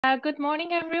Good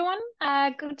morning, everyone.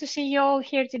 Good to see you all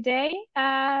here today.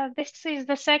 This is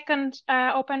the second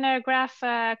OpenAIRE Graph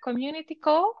Community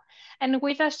Call. And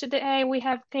with us today, we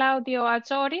have Claudio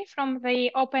Azzori from the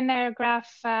OpenAIRE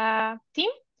Graph team.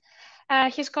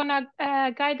 He's going to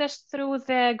guide us through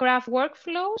the graph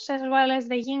workflows as well as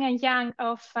the yin and yang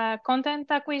of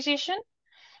content acquisition.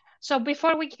 So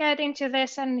before we get into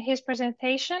this and his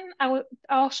presentation, I would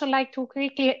also like to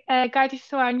quickly guide you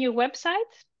through our new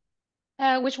website.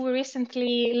 Which we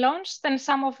recently launched, and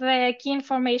some of the key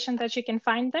information that you can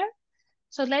find there.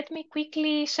 So let me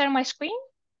quickly share my screen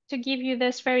to give you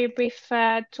this very brief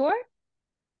tour.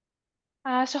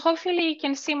 So hopefully you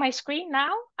can see my screen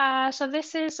now. So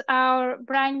this is our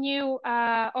brand new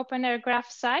OpenAIRE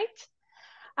Graph site.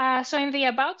 So in the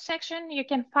About section, you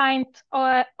can find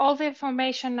all the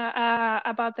information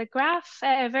about the graph,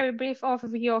 a very brief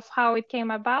overview of how it came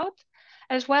about,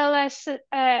 as well as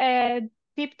a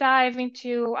deep dive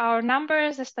into our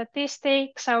numbers, the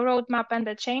statistics, our roadmap, and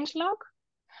the changelog.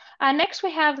 Next,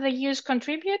 we have the Use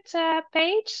Contribute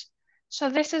page. So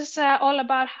this is all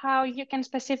about how you can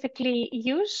specifically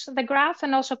use the graph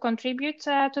and also contribute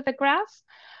to the graph.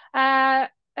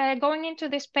 Going into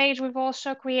this page, we've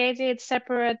also created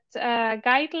separate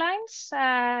guidelines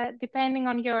depending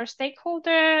on your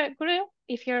stakeholder group,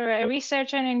 if you're a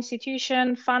researcher, an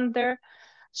institution, funder.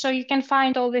 So you can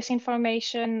find all this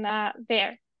information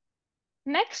there.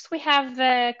 Next, we have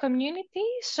the community.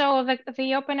 So the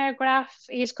OpenAIRE Graph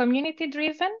is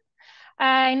community-driven.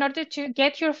 In order to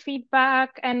get your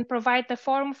feedback and provide the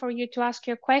forum for you to ask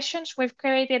your questions, we've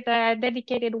created a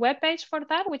dedicated webpage for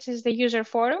that, which is the user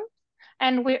forum.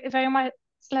 And we very much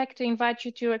like to invite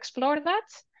you to explore that.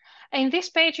 In this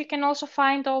page, you can also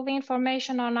find all the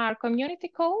information on our community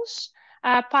calls,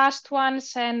 past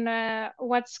ones, and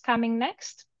what's coming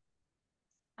next.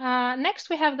 Next,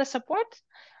 we have the support.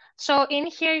 So in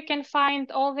here, you can find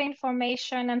all the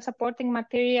information and supporting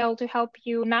material to help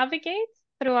you navigate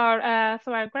through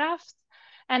our graphs,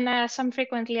 and some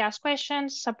frequently asked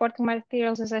questions, supporting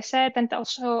materials, as I said, and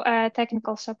also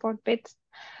technical support bits.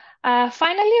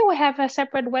 Finally, we have a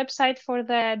separate website for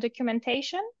the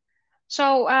documentation.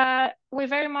 So we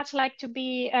very much like to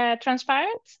be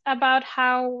transparent about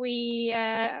how we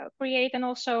create and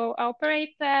also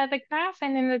operate the graph.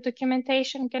 And in the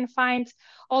documentation, you can find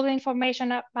all the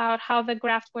information about how the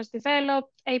graph was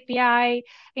developed, API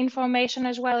information,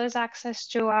 as well as access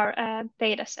to our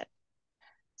data set.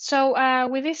 So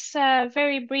with this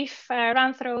very brief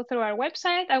run through our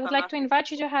website, I would like to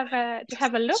invite you to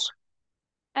have a look,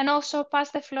 and also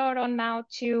pass the floor on now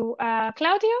to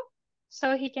Claudio,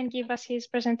 so he can give us his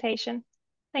presentation.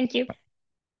 Thank you.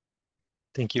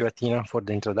 Thank you, Athena, for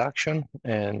the introduction,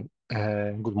 and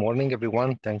good morning,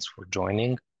 everyone. Thanks for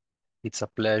joining. It's a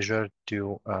pleasure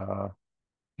to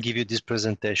give you this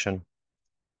presentation.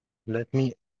 Let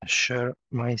me share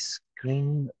my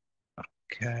screen.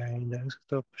 Okay,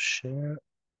 desktop share,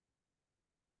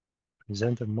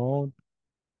 presenter mode.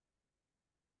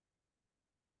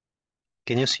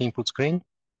 Can you see input screen?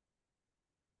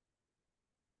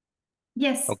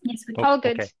 Yes, okay. Yes, we can. All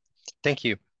good. Okay, thank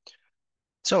you.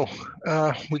 So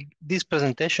with this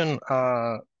presentation,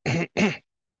 I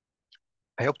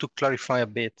hope to clarify a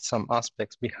bit some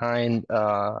aspects behind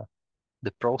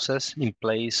the process in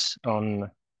place on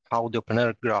how the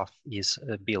OpenAIRE graph is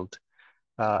built.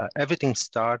 Everything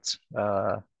starts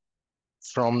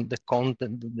from the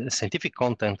content, the scientific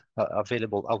content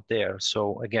available out there.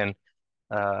 So again,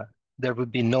 there will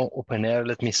be no OpenAIRE,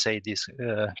 let me say this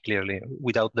clearly,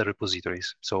 without the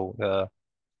repositories. So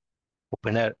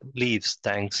OpenAIRE lives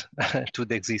thanks to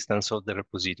the existence of the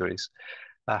repositories.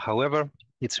 However,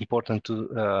 it's important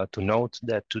to note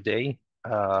that today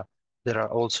there are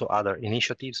also other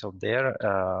initiatives out there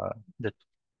that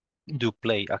do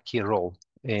play a key role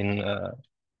in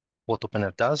what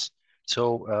OpenAIRE does.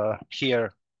 So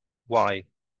here, why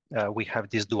we have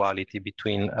this duality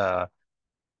between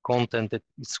content that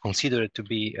is considered to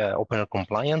be OpenAIRE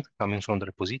compliant, coming from the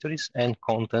repositories, and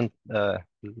content,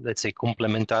 let's say,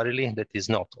 complementarily, that is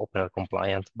not OpenAIRE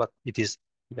compliant, but it is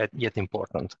yet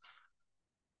important.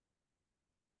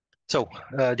 So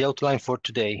the outline for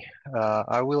today,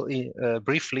 I will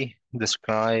briefly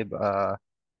describe the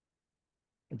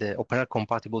OpenAIRE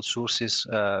compatible sources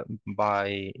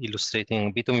by illustrating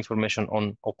a bit of information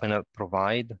on OpenAIRE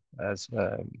Provide, as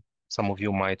some of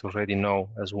you might already know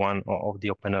as one of the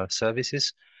OpenAIRE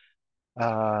services.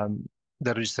 The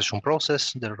registration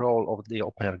process, the role of the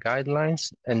OpenAIRE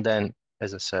guidelines, and then,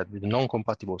 as I said, with the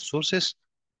non-compatible sources,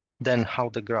 then how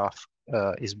the graph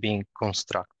is being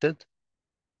constructed,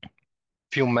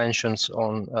 few mentions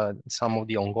on some of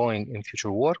the ongoing and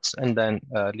future works, and then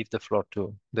leave the floor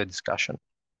to the discussion.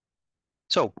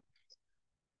 So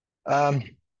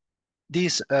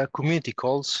these community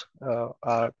calls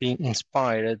are being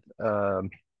inspired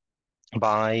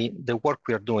by the work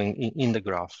we are doing in the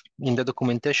graph. In the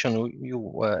documentation,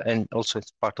 and also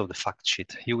it's part of the fact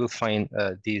sheet, you will find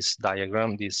this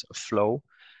diagram, this flow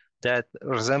that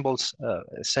resembles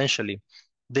essentially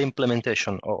the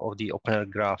implementation of the OpenAIRE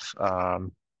Graph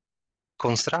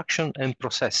construction and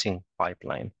processing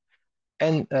pipeline.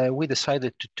 And we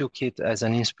decided to take it as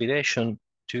an inspiration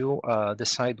to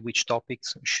decide which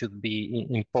topics should be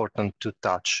important to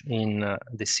touch in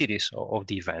the series of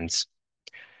the events.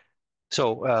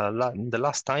 So the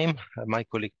last time, my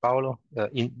colleague Paolo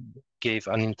gave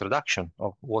an introduction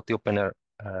of what the OpenAIRE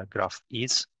graph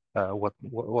is,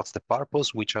 what's the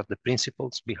purpose, which are the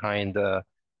principles behind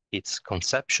its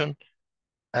conception.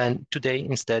 And today,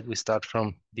 instead, we start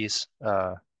from this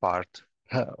part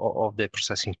of the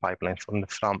processing pipeline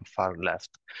from far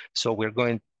left. So we're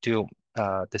going to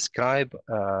describe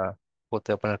what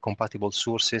the OpenAIRE compatible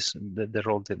sources, the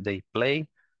role that they play,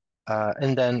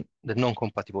 and then the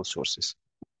non-compatible sources.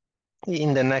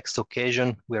 In the next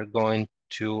occasion, we are going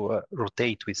to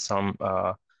rotate with some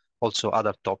also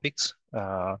other topics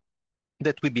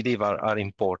that we believe are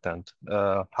important.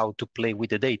 How to play with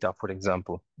the data, for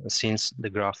example, since the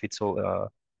graph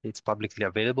it's publicly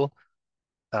available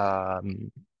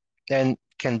and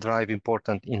can drive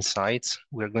important insights.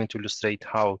 We're going to illustrate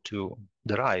how to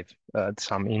derive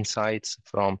some insights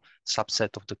from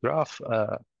subset of the graph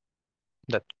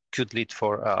that could lead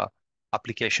for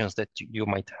applications that you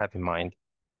might have in mind.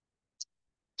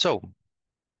 So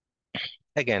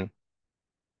again,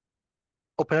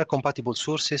 OpenAIRE compatible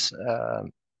sources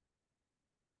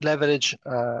leverage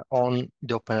on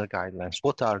the OpenAIRE guidelines.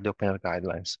 What are the OpenAIRE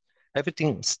guidelines?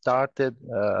 Everything started,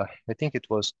 I think it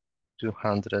was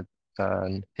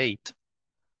 2008,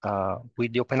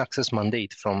 with the open access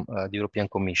mandate from the European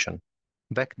Commission.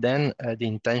 Back then, the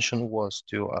intention was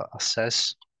to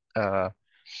assess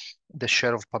the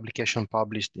share of publication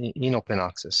published in open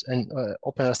access, and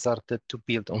OpenAIRE started to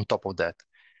build on top of that.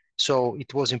 So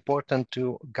it was important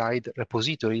to guide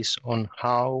repositories on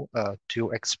how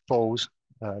to expose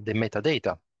the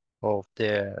metadata of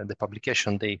the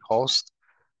publication they host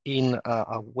in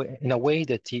a way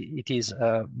that it is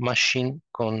machine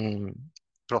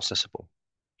processable.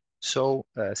 So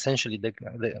essentially, the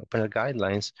OpenAIRE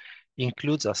guidelines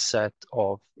includes a set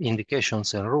of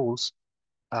indications and rules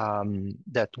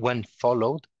that, when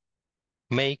followed,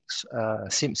 makes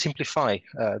simplify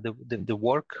the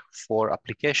work for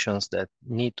applications that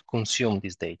need to consume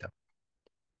this data.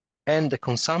 And the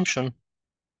consumption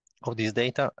of this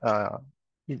data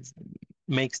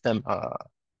makes them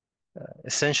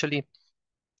essentially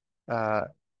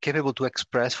capable to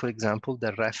express, for example,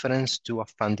 the reference to a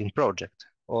funding project,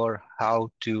 or how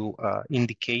to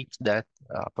indicate that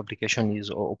a publication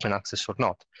is open access or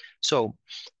not. So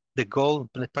the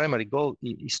primary goal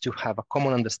is to have a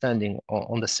common understanding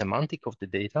on the semantic of the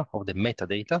data, of the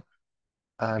metadata,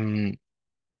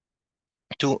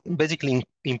 to basically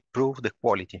improve the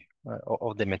quality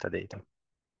of the metadata.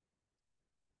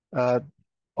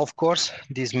 Of course,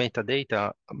 this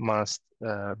metadata must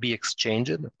be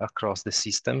exchanged across the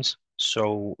systems.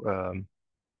 So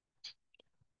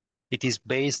it is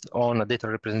based on a data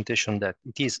representation that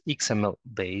it is XML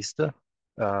based.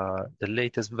 The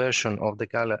latest version of the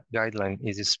guideline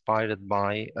is inspired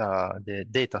by the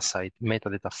DataCite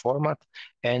metadata format,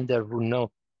 and there will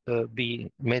not be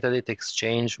metadata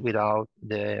exchange without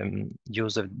the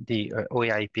use of the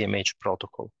OAI-PMH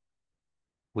protocol,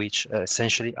 which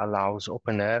essentially allows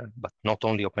OpenAIRE, but not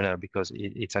only OpenAIRE, because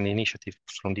it's an initiative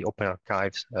from the Open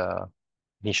Archives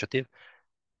initiative,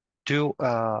 to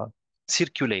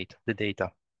circulate the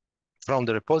data from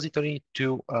the repository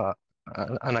to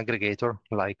an aggregator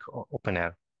like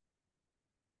OpenAIRE.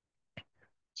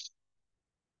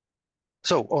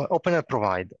 So OpenAIRE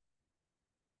Provide.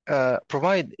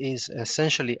 Provide is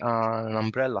essentially an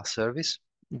umbrella service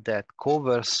that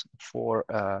covers for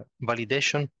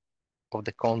validation of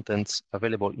the contents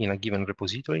available in a given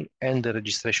repository and the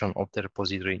registration of the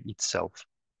repository itself.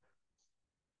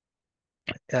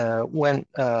 When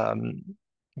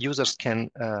users can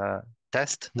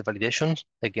test the validations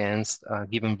against a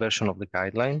given version of the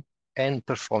guideline and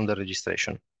perform the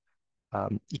registration.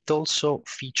 It also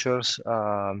features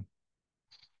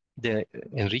the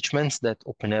enrichments that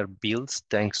OpenAIRE builds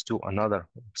thanks to another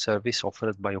service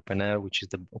offered by OpenAIRE, which is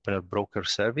the OpenAIRE Broker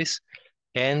service,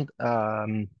 and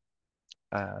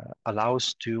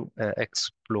allows to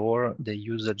explore the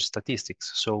usage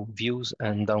statistics, so views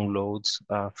and downloads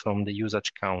from the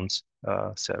usage counts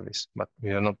service. But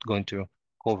we are not going to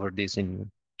cover this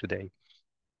today.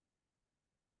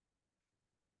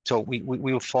 So we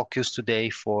will focus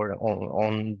today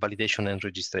on validation and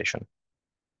registration.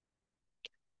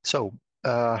 So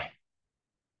the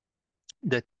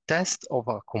test of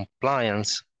a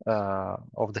compliance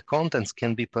of the contents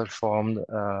can be performed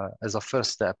as a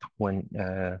first step when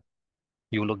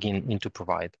you log into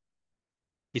Provide.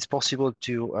 It's possible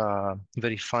to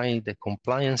verify the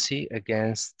compliancy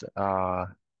against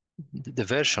the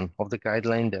version of the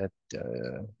guideline that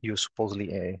you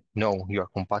supposedly know you are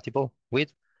compatible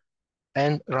with,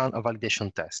 and run a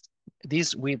validation test.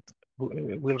 This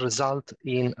will result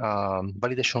in a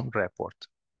validation report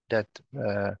that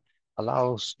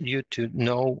allows you to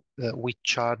know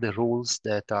which are the rules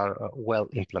that are well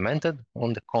implemented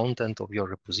on the content of your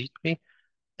repository,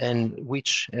 and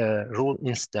which rule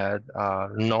instead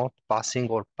are not passing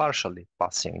or partially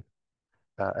passing,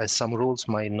 as some rules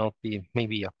might not be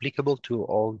maybe applicable to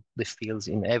all the fields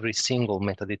in every single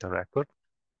metadata record,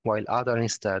 while other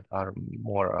instead are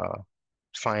more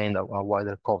find a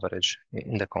wider coverage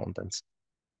in the contents.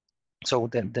 So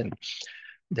then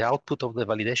the output of the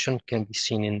validation can be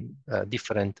seen in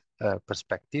different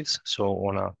perspectives. So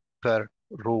on a per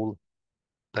rule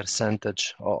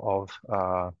percentage of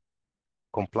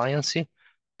compliancy,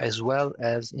 as well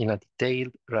as in a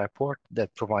detailed report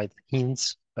that provides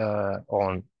hints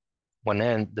on one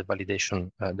end, the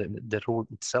validation, the rule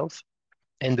itself,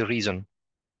 and the reason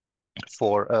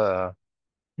for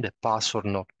the pass or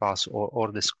not pass,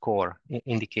 or the score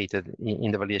indicated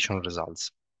in the validation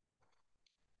results.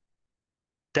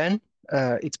 Then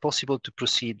it's possible to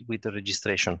proceed with the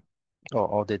registration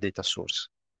of the data source.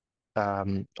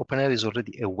 OpenAIRE is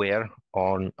already aware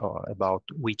about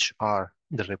which are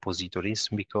the repositories,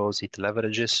 because it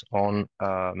leverages on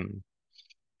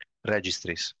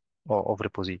registries of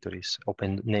repositories,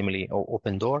 namely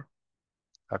OpenDoor,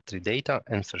 R3Data,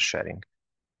 and Fair Sharing.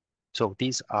 So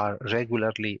these are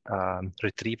regularly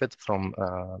retrieved from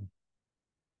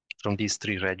these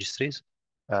three registries.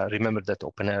 Remember that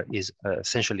OpenAIRE is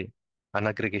essentially an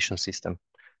aggregation system.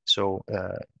 So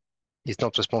it's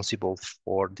not responsible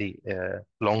for the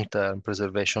long-term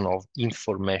preservation of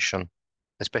information,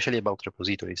 especially about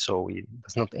repositories. So it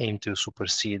does not aim to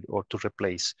supersede or to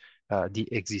replace the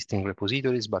existing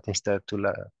repositories, but instead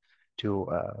to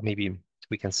maybe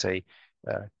we can say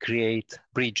create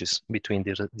bridges between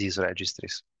these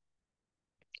registries.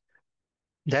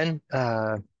 Then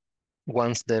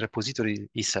once the repository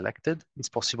is selected, it's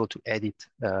possible to edit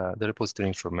the repository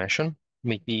information.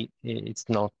 Maybe it's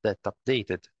not that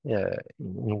updated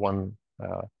in one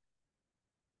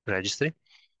registry.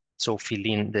 So fill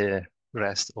in the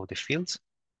rest of the fields.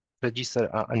 Register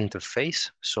an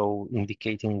interface, so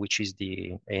indicating which is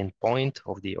the endpoint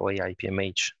of the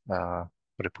OAI-PMH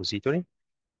repository.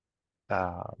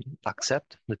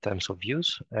 Accept the terms of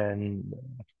use and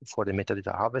for the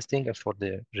metadata harvesting and for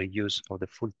the reuse of the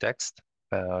full text.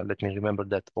 Let me remember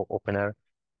that OpenAIRE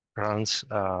runs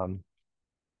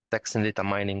text and data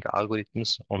mining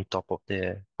algorithms on top of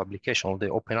the publication, of the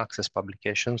open access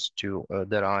publications, to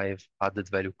derive added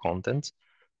value content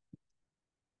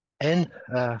and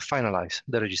finalize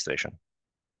the registration.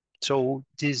 So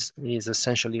this is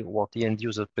essentially what the end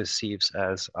user perceives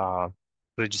as a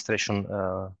registration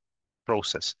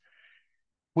process,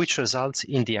 which results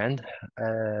in the end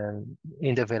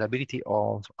in the availability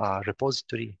of a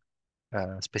repository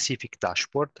specific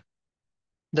dashboard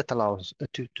that allows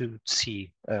to see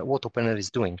what OpenAIRE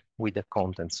is doing with the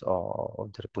contents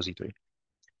of the repository.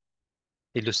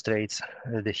 Illustrates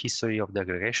the history of the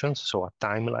aggregations, so a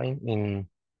timeline in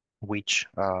which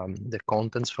the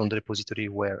contents from the repository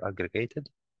were aggregated,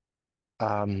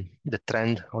 the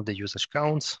trend of the usage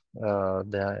counts,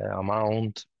 the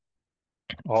amount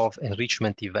of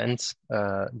enrichment events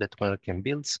that OpenAIRE can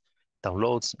build,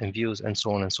 downloads and views, and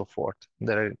so on and so forth.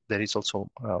 There is also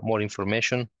more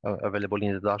information available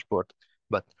in the dashboard,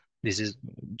 but this is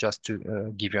just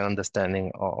to give you an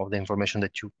understanding of the information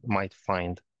that you might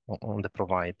find on the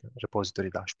Provide repository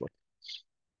dashboard.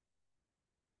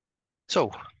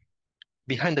 So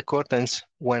behind the curtains,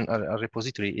 when a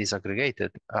repository is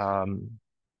aggregated,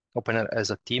 OpenAIRE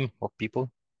has a team of people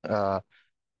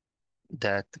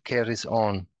that carries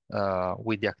on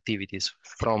with the activities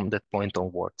from that point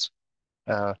onwards.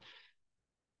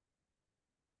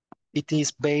 It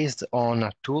is based on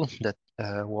a tool that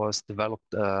was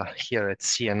developed here at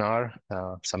CNR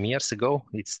some years ago.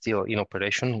 It's still in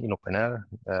operation in OpenAIRE,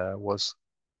 was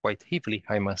quite heavily,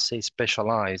 I must say,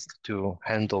 specialized to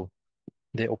handle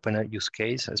the OpenAIRE use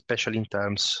case, especially in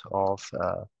terms of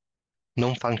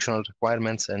non-functional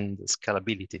requirements and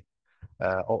scalability.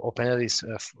 OpenAIRE is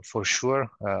for sure,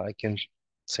 I can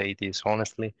say this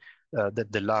honestly,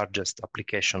 the largest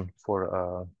application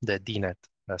for the DNet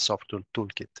software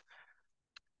toolkit.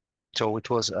 So it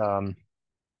was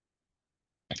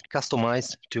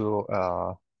customized to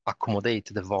accommodate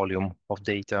the volume of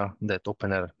data that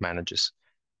OpenAIRE manages.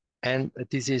 And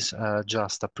this is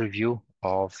just a preview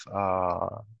of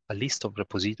a list of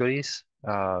repositories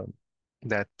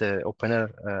that the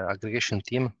OpenAIRE aggregation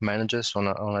team manages on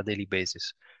a daily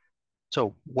basis.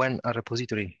 So when a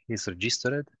repository is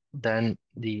registered, then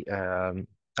the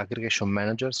aggregation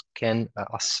managers can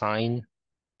assign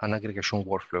an aggregation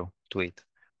workflow to it,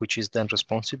 which is then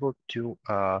responsible to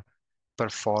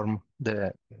perform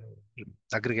the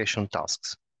aggregation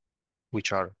tasks,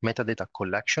 which are metadata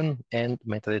collection and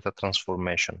metadata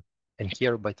transformation. And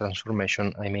here by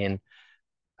transformation, I mean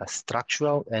a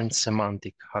structural and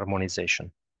semantic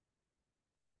harmonization.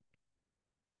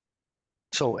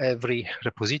 So every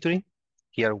repository,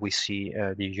 here we see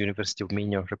the University of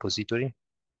Minho repository,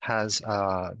 has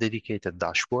a dedicated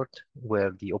dashboard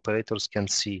where the operators can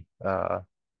see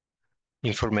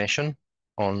information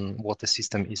on what the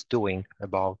system is doing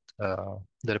about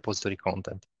the repository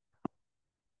content.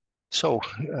 So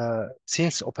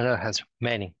since OpenAIRE has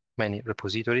many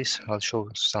repositories, I'll show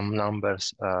some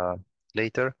numbers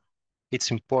later.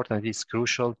 It's important, it's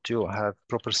crucial to have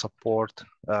proper support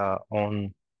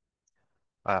on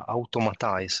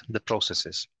automatize the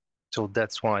processes. So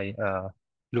that's why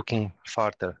looking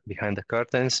further behind the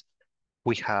curtains,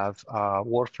 we have a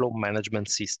workflow management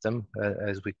system,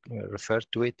 as we refer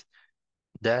to it,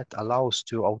 that allows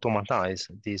to automatize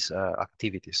these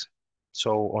activities.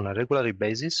 So on a regular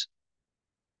basis,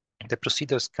 the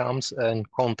procedures comes and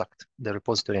contact the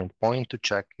repository endpoint to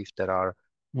check if there are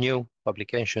new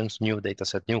publications, new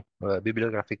dataset, new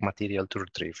bibliographic material to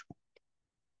retrieve.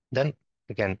 Then,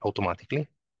 again, automatically,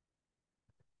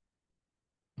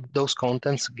 those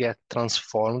contents get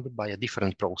transformed by a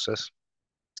different process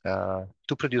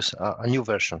to produce a new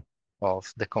version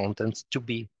of the contents to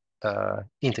be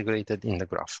integrated in the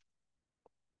graph.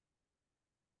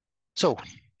 So,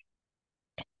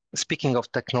 speaking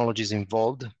of technologies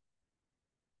involved,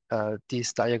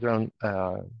 this diagram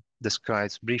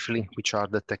describes briefly which are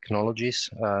the technologies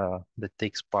that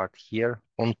takes part here.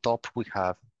 On top, we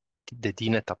have the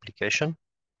DNet application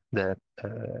that,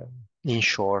 in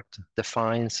short,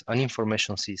 defines an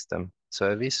information system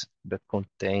service that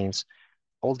contains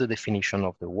all the definition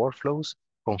of the workflows,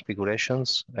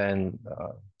 configurations, and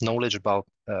knowledge about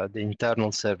the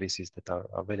internal services that are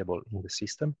available in the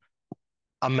system,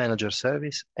 a manager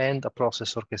service, and a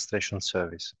process orchestration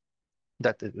service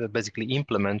that basically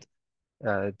implement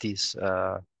this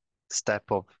step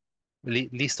of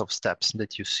list of steps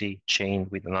that you see chained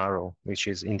with an arrow, which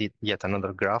is indeed yet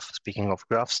another graph. Speaking of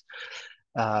graphs,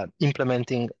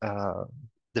 implementing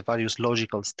the various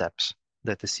logical steps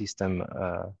that the system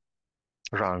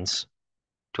runs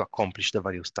to accomplish the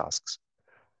various tasks.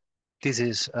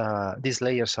 These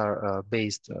layers are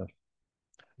based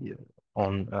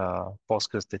on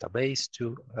Postgres database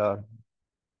to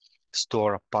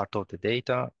store a part of the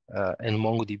data, and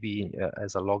MongoDB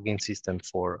as a login system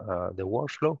for the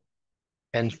workflow,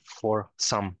 and for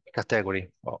some category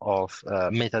of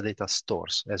metadata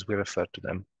stores, as we refer to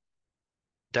them.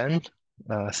 Then,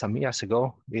 some years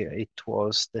ago, it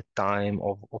was the time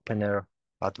of OpenAIRE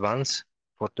Advance.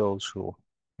 For those who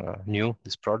knew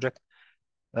this project,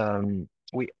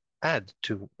 we had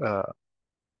to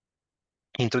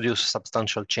introduce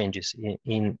substantial changes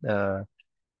in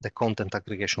the content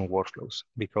aggregation workflows,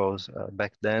 because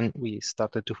back then we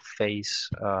started to face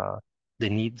the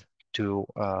need to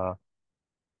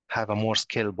have a more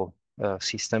scalable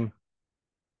system,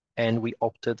 and we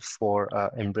opted for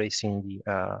embracing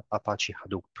the Apache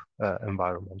Hadoop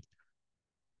environment.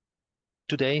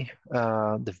 Today,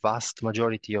 the vast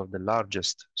majority of the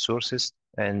largest sources,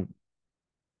 and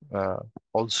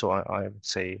also I would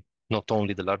say not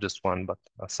only the largest one, but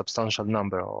a substantial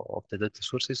number of the data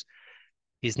sources,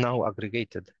 is now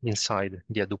aggregated inside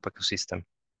the Hadoop ecosystem,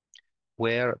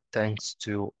 where thanks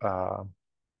to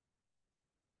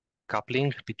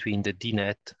coupling between the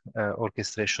DNet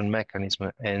orchestration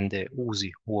mechanism and the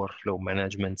USI workflow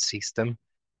management system,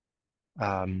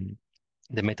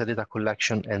 the metadata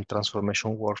collection and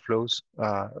transformation workflows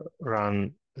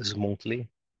run smoothly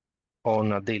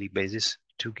on a daily basis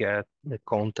to get the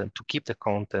content, to keep the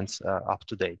contents up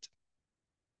to date.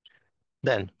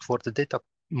 Then for the data,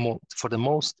 for the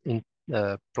most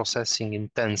processing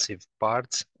intensive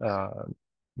parts,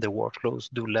 the workflows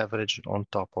do leverage on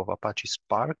top of Apache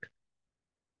Spark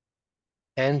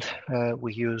And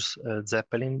we use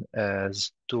Zeppelin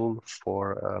as tool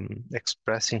for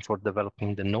expressing, for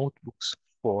developing the notebooks,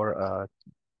 for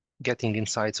getting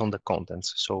insights on the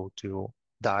contents. So to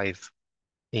dive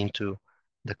into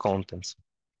the contents.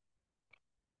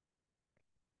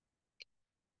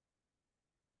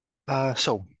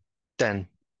 So then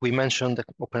we mentioned the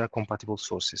OpenAIRE compatible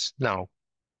sources. Now,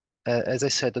 as I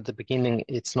said at the beginning,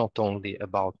 it's not only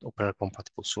about OpenAIRE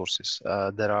compatible sources.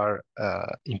 There are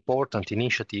important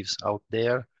initiatives out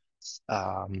there,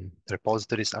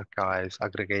 repositories, archives,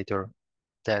 aggregator,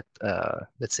 that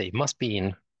let's say must be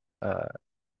in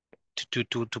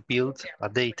to build a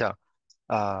data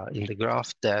in the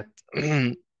graph that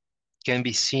can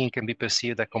be seen, can be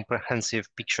perceived a comprehensive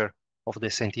picture of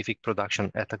the scientific production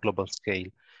at a global scale.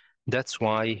 That's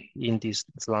why in this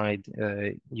slide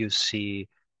you see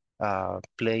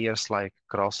players like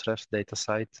Crossref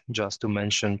DataSite, just to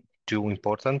mention two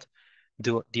important,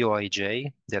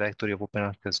 DOIJ, Directory of Open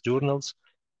Access Journals,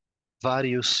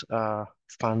 various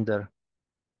funder,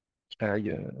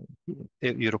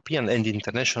 European and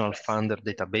international funder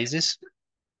databases.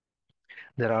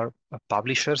 There are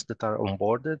publishers that are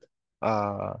onboarded,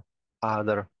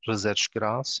 other research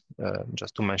graphs,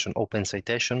 just to mention Open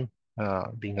Citation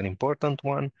being an important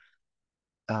one,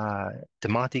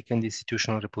 thematic and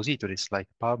institutional repositories like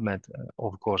PubMed,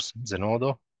 of course,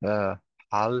 Zenodo,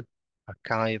 HAL,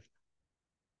 Archive.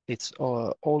 It's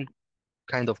all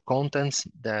kind of contents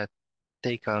that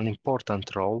take an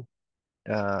important role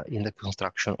in the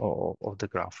construction of the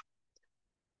graph.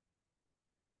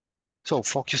 So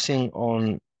focusing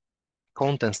on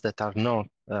contents that are not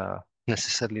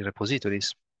necessarily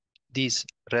repositories, these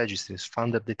registries,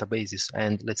 funded databases,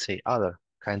 and let's say other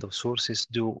kind of sources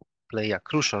do play a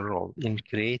crucial role in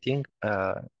creating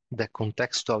the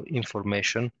contextual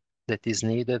information that is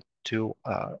needed to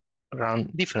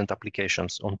run different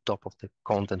applications on top of the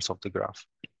contents of the graph.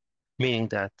 Meaning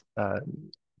that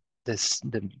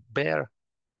the bare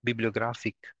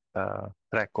bibliographic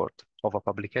record of a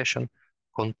publication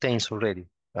contains already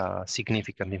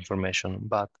significant information,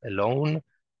 but alone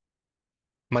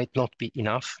might not be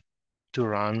enough to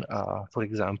run, for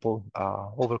example,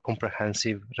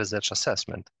 over-comprehensive research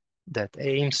assessment that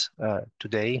aims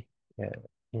today,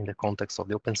 in the context of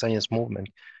the open science movement,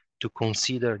 to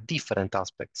consider different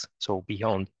aspects, so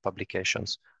beyond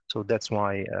publications. So that's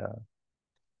why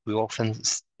we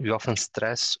often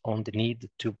stress on the need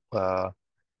to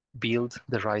build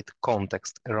the right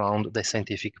context around the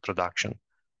scientific production.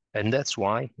 And that's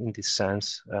why, in this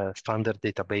sense, funder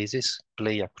databases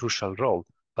play a crucial role,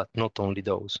 but not only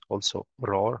those, also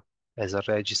ROR as a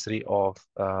registry of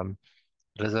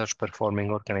research performing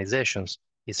organizations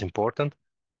is important,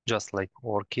 just like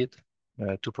ORCID,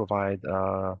 to provide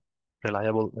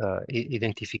reliable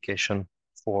identification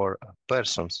for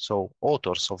persons, so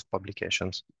authors of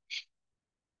publications.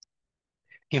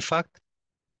 In fact,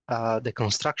 the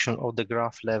construction of the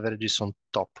graph leverages on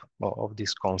top of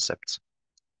these concepts.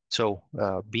 So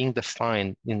being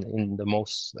defined in the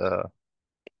most,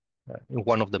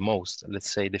 one of the most,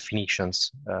 let's say,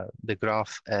 definitions, the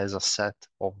graph as a set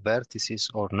of vertices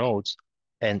or nodes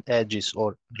and edges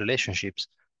or relationships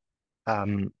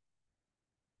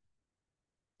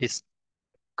is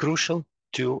crucial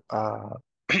to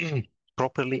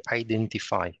properly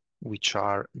identify which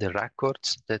are the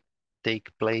records that take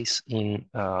place in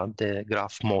the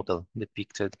graph model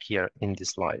depicted here in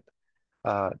this slide.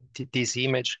 This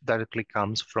image directly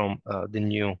comes from the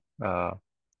new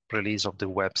release of the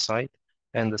website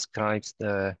and describes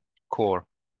the core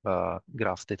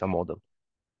graph data model.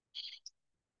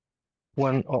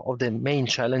 One of the main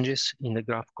challenges in the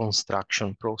graph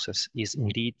construction process is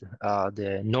indeed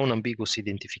the non-ambiguous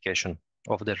identification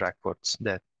of the records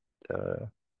that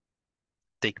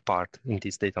take part in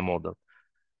this data model.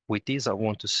 With this, I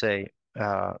want to say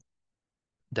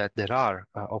that there are,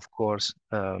 of course,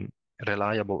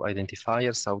 reliable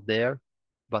identifiers out there,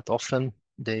 but often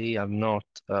they are not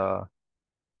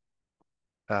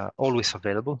always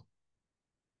available,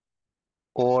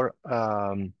 or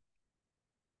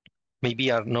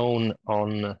maybe are known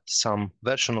on some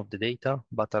version of the data,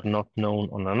 but are not known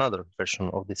on another version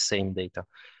of the same data.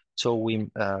 So we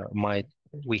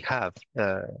have,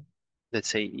 let's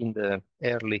say, in the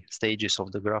early stages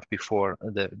of the graph before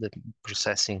the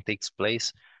processing takes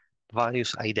place,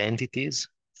 various identities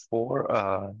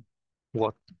for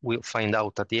what we'll find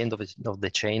out at the end of the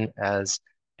chain as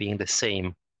being the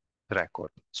same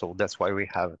record. So that's why we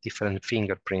have different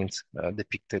fingerprints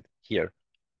depicted here.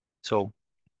 So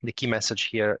the key message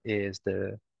here is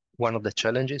one of the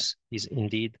challenges is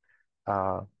indeed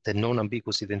the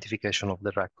non-ambiguous identification of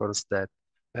the records that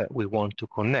we want to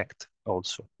connect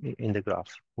also in the graph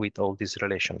with all these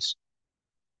relations.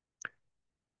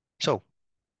 So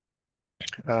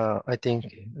I think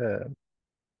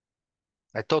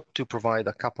I thought to provide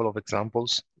a couple of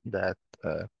examples that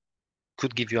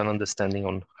could give you an understanding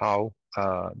on how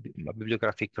a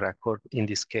bibliographic record, in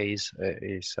this case,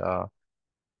 is a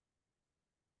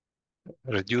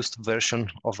reduced version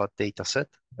of a data set.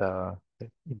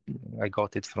 I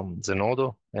got it from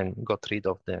Zenodo and got rid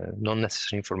of the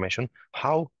non-necessary information.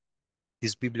 How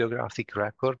this bibliographic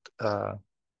record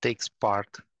takes part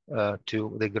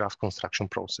to the graph construction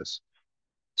process.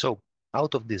 So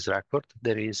out of this record,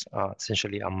 there is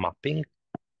essentially a mapping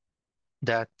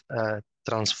that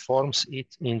transforms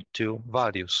it into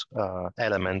various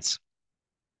elements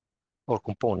or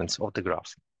components of the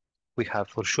graph. We have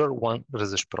for sure one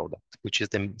research product, which is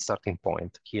the starting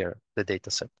point here, the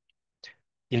data set.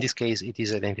 In this case, it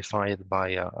is identified by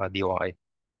a DOI.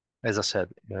 As I said,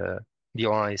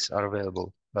 DOIs are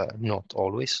available, not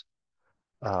always.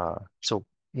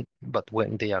 But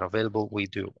when they are available, we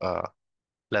do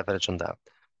leverage on that.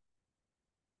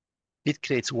 It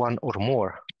creates one or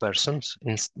more persons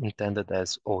intended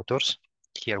as authors.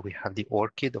 Here we have the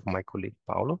ORCID of my colleague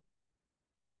Paolo.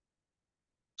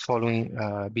 Following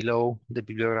below the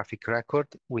bibliographic record,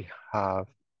 we have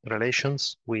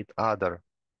relations with other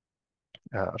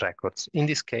records. In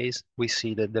this case, we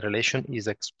see that the relation is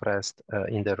expressed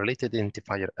in the related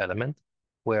identifier element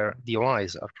where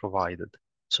DOIs are provided.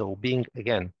 So being,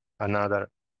 again, another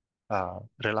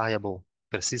reliable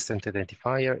persistent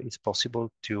identifier, it's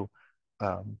possible to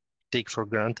take for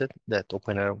granted that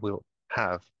OpenAIRE will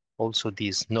have also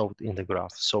this node in the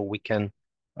graph. So we can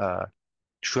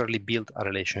surely build a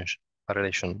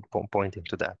relation pointing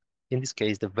to that. In this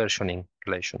case, the versioning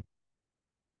relation.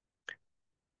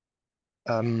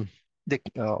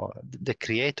 The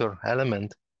creator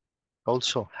element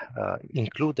also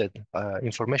included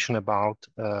information about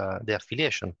the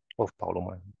affiliation of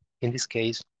Paolo. In this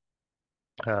case,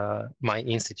 my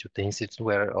institute, the institute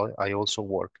where I also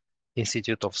work,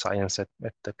 Institute of Science and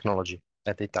Technology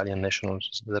at the Italian National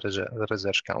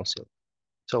Research Council.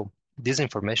 So this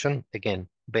information, again,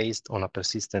 based on a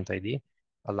persistent ID,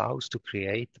 allows to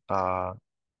create an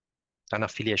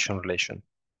affiliation relation.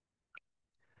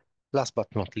 Last but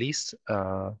not least,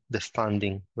 the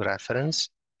funding reference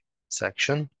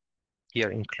section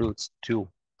here includes two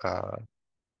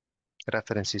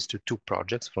references to two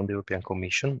projects from the European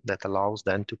Commission that allows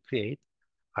them to create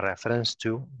a reference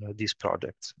to these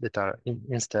projects that are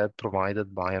instead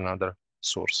provided by another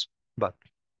source, but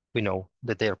we know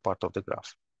that they are part of the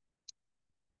graph.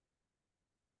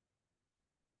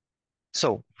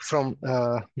 So from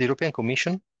the European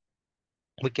Commission,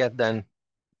 we get then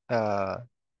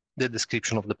the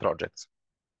description of the projects.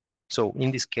 So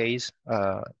in this case,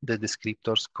 the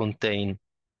descriptors contain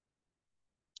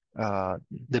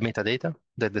the metadata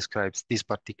that describes this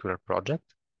particular project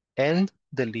and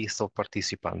the list of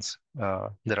participants.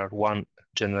 There are one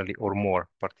generally or more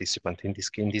participants.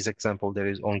 In this example, there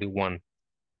is only one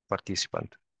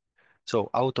participant. So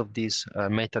out of this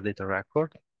metadata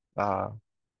record,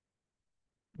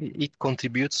 it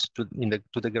contributes to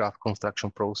the graph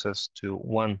construction process to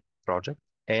one project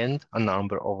and a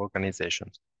number of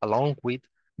organizations, along with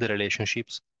the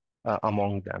relationships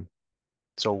among them.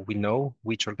 So we know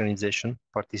which organization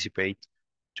participate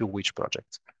to which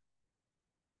project.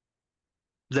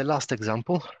 The last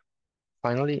example,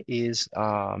 finally, is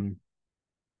an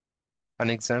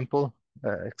example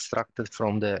extracted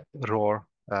from the ROR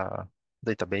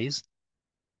database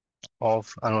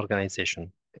of an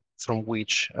organization from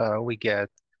which we get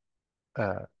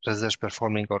research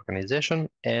performing organization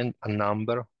and a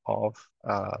number of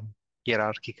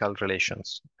hierarchical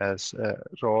relations, as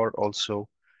ROR also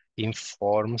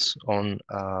informs on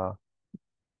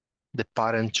the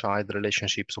parent-child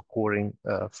relationships occurring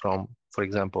from, for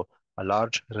example, a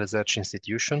large research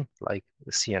institution like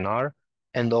CNR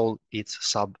and all its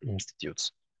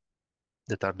sub-institutes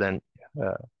that are then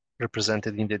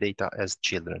represented in the data as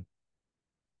children.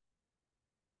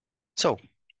 So,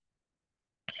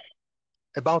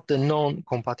 about the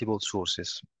non-compatible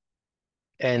sources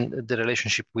and the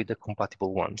relationship with the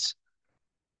compatible ones.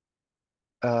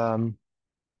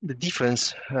 The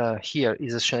difference here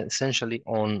is essentially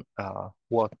on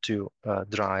what to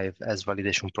drive as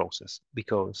validation process,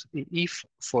 because if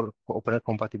for OpenAIRE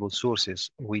compatible sources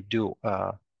we do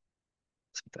have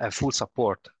full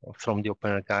support from the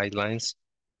OpenAIRE guidelines,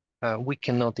 we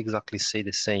cannot exactly say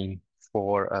the same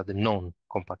for the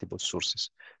non-compatible sources.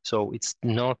 So it's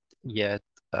not yet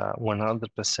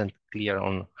 100% clear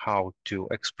on how to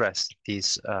express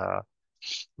this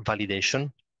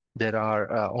validation There are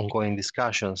ongoing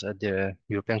discussions at the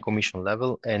European Commission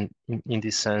level, and in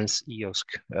this sense, EOSC,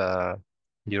 the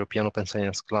European Open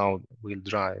Science Cloud, will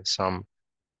drive some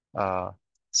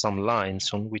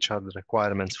lines on which are the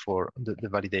requirements for the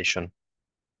validation.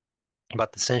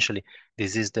 But essentially,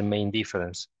 this is the main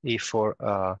difference. If for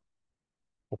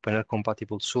OpenAIRE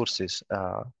compatible sources,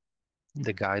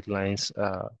 the guidelines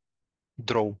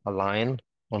draw a line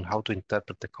on how to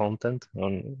interpret the content,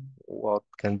 on what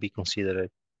can be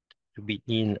considered to be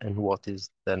in and what is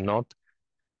there not.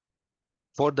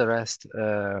 For the rest,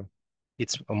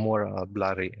 it's a more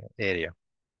blurry area.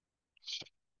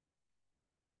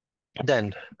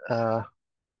 Then,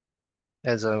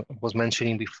 as I was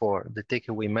mentioning before, the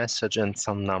takeaway message and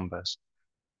some numbers.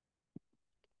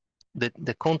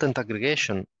 The content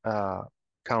aggregation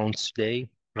counts today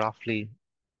roughly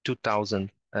 2,000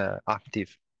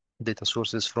 active data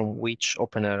sources from which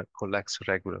OpenAIRE collects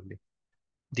regularly.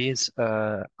 These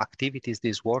activities,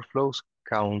 these workflows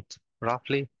count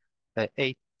roughly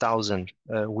 8,000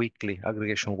 weekly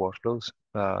aggregation workflows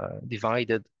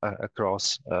divided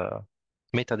across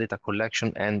metadata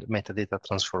collection and metadata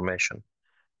transformation,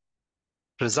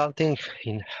 resulting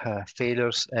in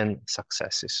failures and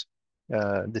successes.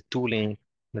 The tooling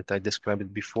that I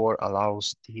described before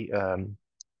allows the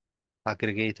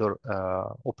aggregator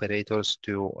operators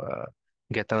to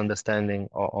get an understanding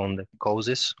on the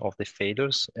causes of the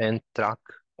failures and track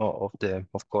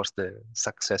of course, the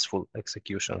successful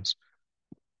executions.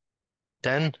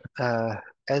 Then,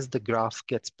 as the graph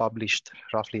gets published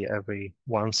roughly every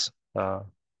one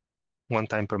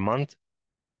time per month,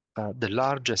 the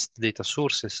largest data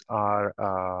sources are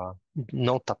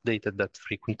not updated that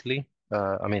frequently.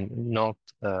 I mean, not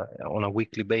on a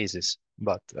weekly basis,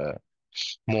 but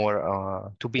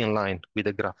more to be in line with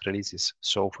the graph releases.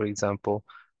 So, for example,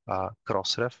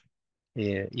 Crossref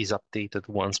is updated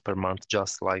once per month,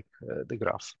 just like the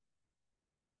graph.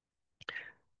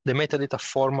 The metadata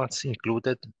formats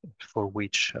included, for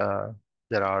which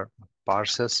there are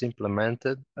parsers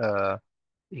implemented,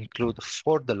 include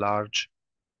for the large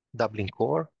Dublin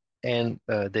core and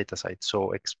datasite,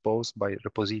 so exposed by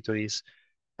repositories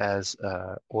as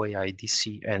OAI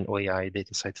DC and OAI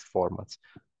datasite formats.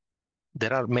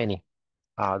 There are many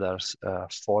other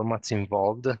formats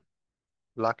involved,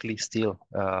 luckily still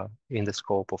in the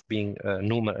scope of being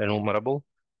enumerable,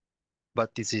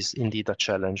 but this is indeed a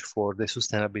challenge for the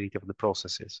sustainability of the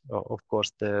processes. Of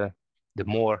course, the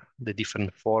more the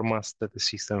different formats that the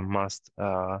system must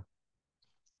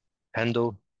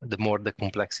handle, the more the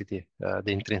complexity,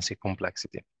 the intrinsic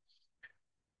complexity.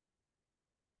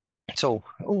 So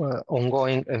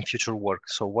ongoing and future work.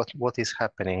 So what is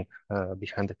happening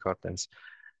behind the curtains?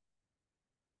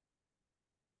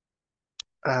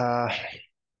 The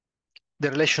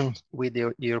relation with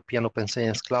the European Open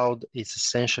Science Cloud is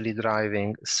essentially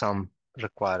driving some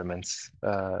requirements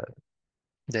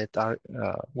that are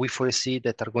we foresee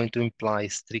that are going to imply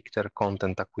stricter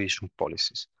content acquisition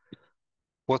policies.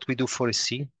 What we do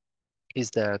foresee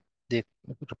is that the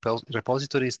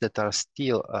repositories that are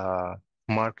still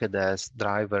marked as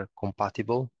driver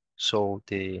compatible, so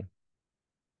the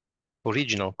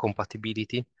original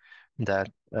compatibility that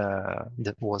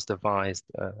was devised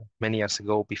many years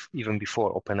ago, even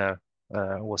before OpenAIRE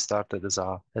was started as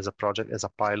a project, as a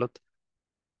pilot,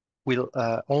 will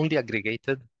only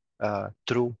aggregated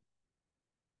through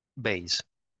Bayes.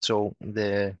 So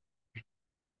the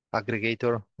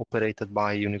aggregator operated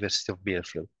by University of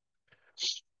Bielefeld.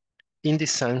 In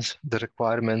this sense, the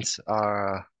requirements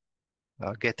are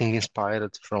getting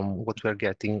inspired from what we're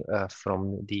getting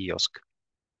from the EOSC.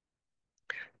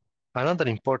 Another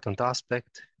important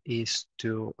aspect is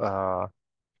to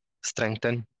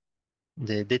strengthen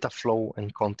the data flow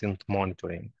and content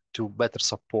monitoring to better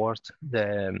support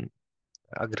the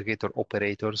aggregator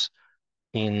operators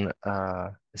in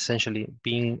essentially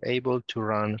being able to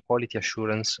run quality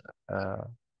assurance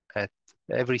at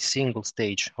every single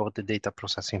stage of the data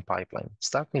processing pipeline,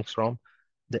 starting from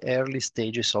the early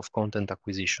stages of content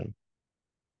acquisition.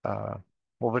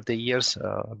 Over the years,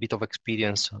 a bit of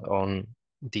experience on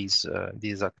these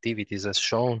activities has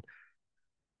shown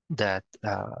that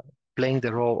playing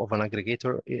the role of an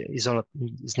aggregator is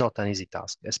not an easy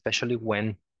task, especially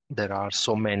when there are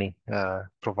so many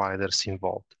providers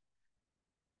involved.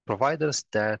 Providers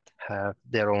that have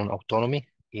their own autonomy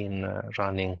in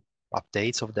running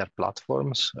updates of their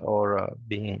platforms or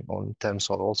being on terms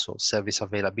of also service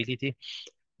availability.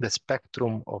 The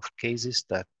spectrum of cases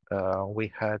that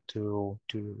we had to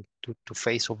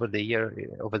face over the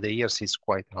years is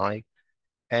quite high,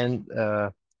 and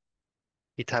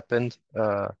it happened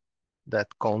that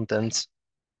contents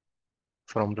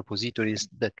from repositories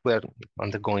that were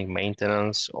undergoing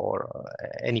maintenance or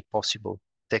any possible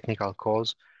technical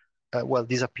cause, well,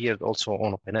 this appeared also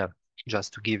on OpenAIRE,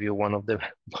 just to give you one of the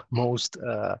most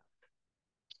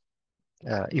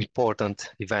important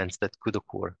events that could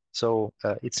occur. So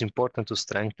it's important to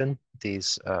strengthen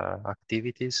these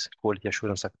activities, quality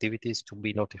assurance activities, to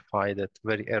be notified at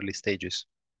very early stages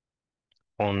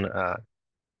on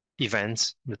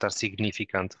events that are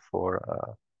significant for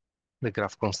the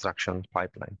graph construction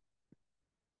pipeline.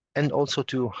 And also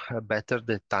to better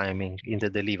the timing in the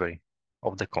delivery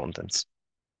of the contents.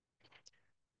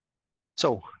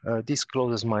 So this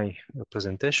closes my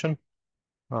presentation.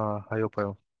 I hope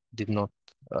I did not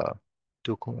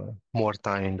took more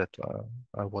time that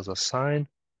I was assigned.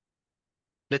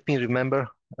 Let me remember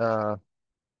the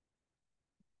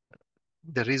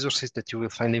resources that you will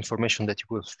find, information that you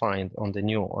will find on the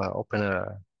new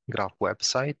OpenAIRE Graph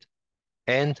website,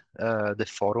 and the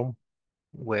forum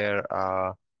where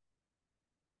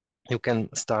you can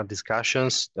start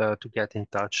discussions to get in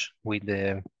touch with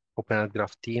the OpenAIRE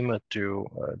Graph team to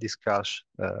discuss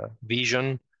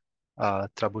vision,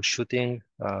 troubleshooting,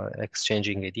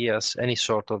 exchanging ideas, any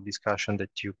sort of discussion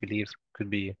that you believe could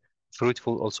be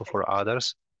fruitful also for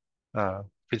others.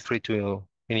 Feel free to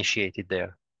initiate it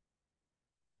there.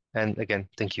 And again,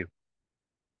 thank you.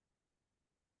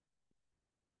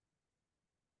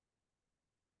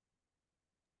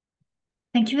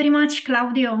 Thank you very much,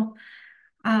 Claudio.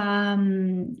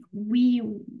 We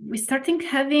starting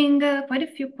having quite a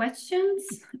few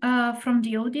questions from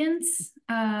the audience.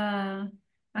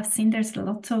 I've seen there's a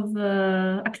lot of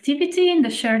activity in the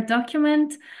shared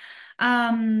document.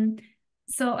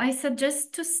 So I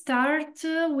suggest to start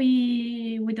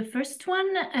with the first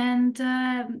one, and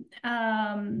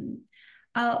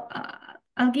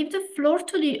I'll give the floor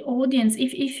to the audience.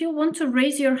 If you want to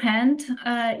raise your hand,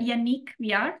 Yannick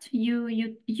Viard,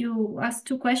 you asked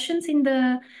two questions in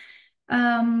the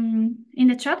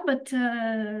chat, but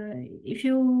if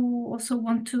you also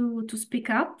want to speak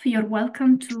up, you're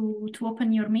welcome to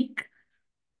open your mic.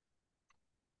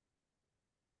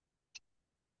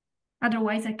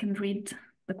 Otherwise, I can read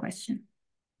the question.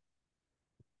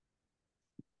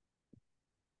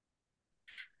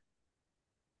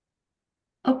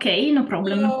 Okay, no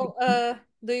problem. Hello,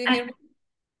 do you hear me?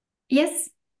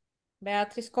 Yes.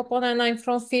 Beatrice Koponen, I'm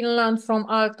from Finland, from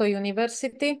Aalto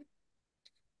University.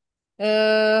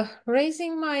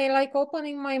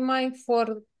 Opening my mic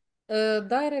for a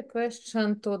direct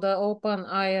question to the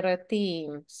OpenAIRE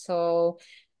team. So,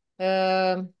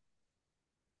 are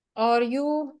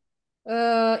you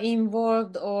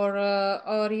involved, or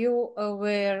are you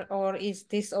aware, or is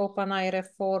this OpenAIRE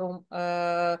forum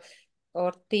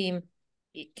or team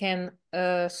can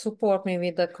support me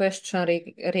with a question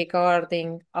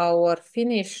regarding our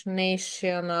Finnish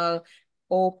national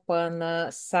open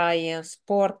science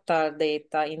portal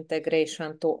data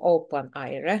integration to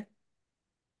OpenAIRE?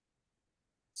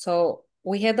 So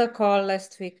we had a call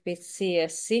last week with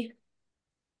CSC,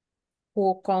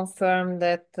 who confirmed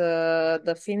that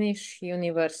the Finnish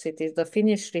universities, the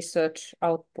Finnish research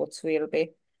outputs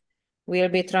will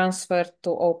be transferred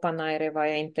to OpenAIRE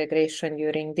via integration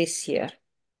during this year.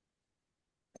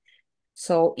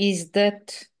 So is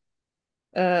that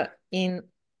will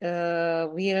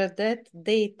that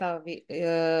data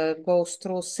goes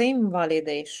through same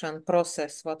validation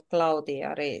process what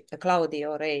Claudio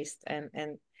raised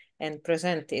and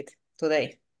presented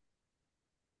today?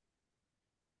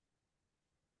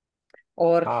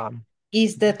 Or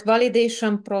is that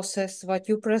validation process what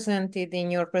you presented in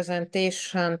your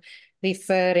presentation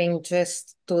referring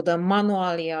just to the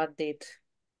manually added,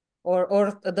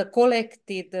 or the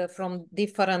collected from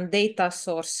different data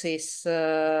sources,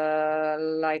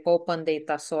 like open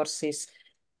data sources,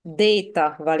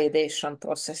 data validation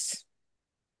process?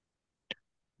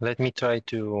 Let me try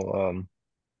to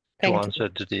answer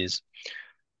to this.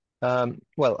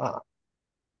 Well,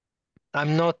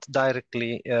 I'm not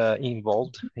directly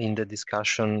involved in the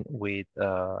discussion with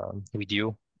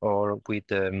you or with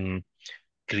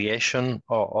creation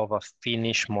of a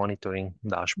Finnish monitoring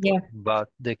dashboard. But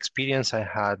the experience I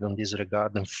had on this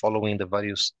regard and following the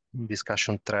various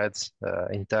discussion threads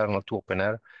internal to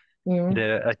OpenAIRE,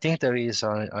 I think there is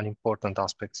an important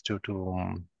aspect to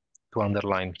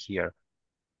underline here.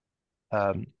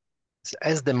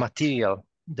 As the material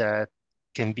that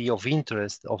can be of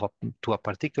interest to a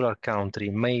particular country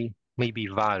may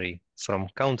vary from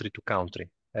country to country,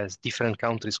 as different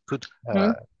countries could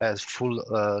as full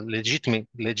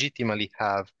legitimately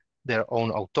have their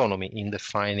own autonomy in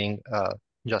defining,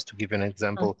 just to give you an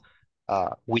example,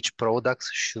 which products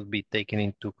should be taken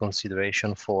into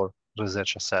consideration for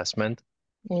research assessment.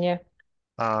 Yeah.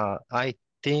 I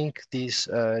think this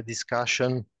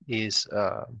discussion is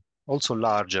also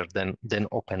larger than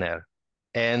OpenAIRE,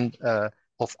 and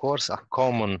of course a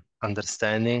common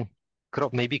understanding,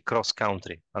 maybe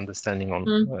cross-country understanding on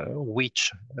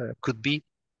which could be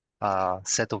a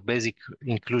set of basic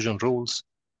inclusion rules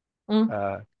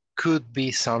could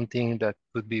be something that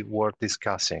could be worth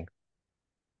discussing.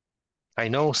 I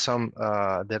know some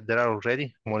that there are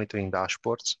already monitoring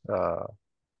dashboards,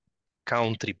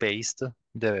 country-based.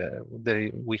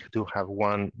 We do have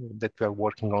one that we are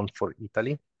working on for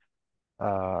Italy.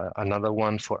 Another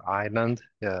one for Ireland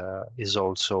is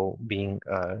also being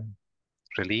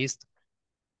released.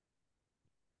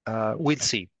 We'll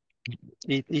see.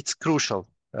 It's crucial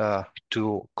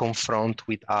to confront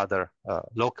with other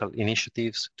local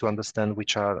initiatives to understand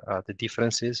which are the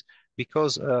differences,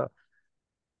 because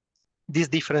these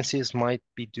differences might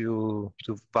be due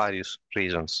to various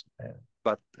reasons,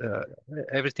 but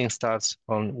everything starts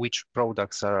on which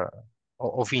products are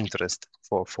of interest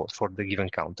for the given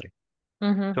country.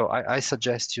 So I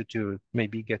suggest you to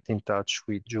maybe get in touch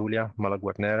with Giulia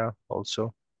Malaguarnera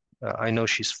also. I know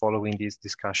she's following these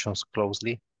discussions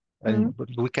closely, and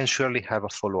we can surely have a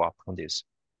follow-up on this.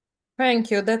 Thank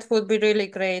you. That would be really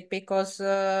great, because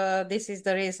this is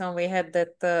the reason we had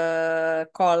that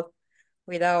call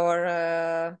with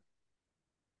our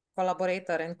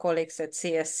collaborator and colleagues at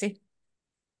CSC.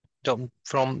 So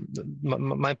from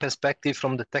my perspective,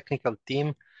 from the technical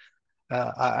team,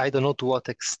 I don't know to what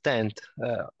extent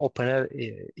OpenAIRE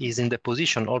is in the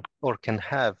position or can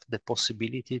have the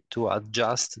possibility to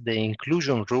adjust the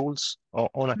inclusion rules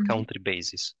on a country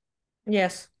basis.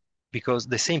 Yes. Because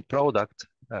the same product,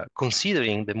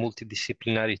 considering the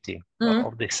multidisciplinarity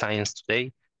of the science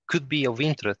today, could be of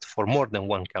interest for more than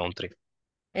one country.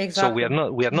 Exactly.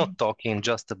 So we are not talking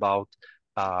just about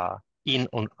in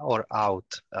or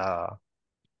out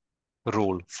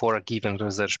rule for a given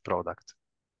research product.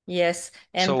 Yes,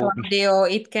 and So, Claudio,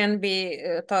 it can be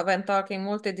when talking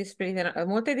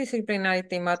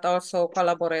multidisciplinarity, but also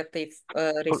collaborative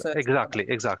research. Exactly.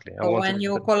 So when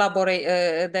you collaborate,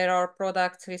 there are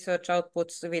products, research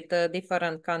outputs with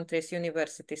different countries,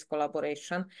 universities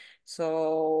collaboration.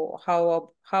 So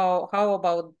how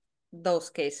about those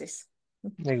cases?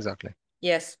 Exactly.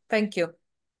 Yes, thank you.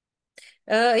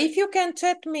 If you can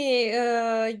chat me,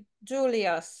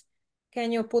 Julius,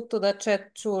 can you put to the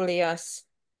chat Julius?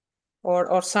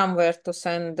 Or somewhere to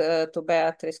send to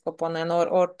Beatrice Koponen,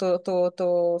 or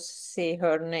to see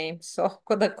her name. So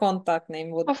the contact name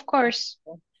would. Of course.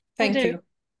 Thank you.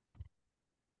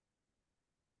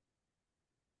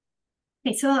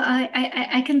 Okay, so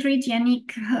I can read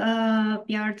Yannick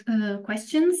Biard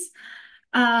questions.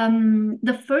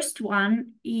 The first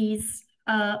one is,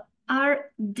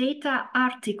 are data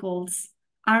articles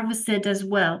harvested as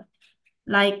well,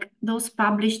 like those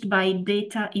published by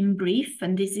Data in Brief?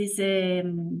 And this is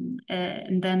and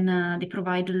then they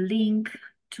provide a link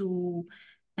to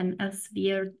an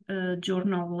Elsevier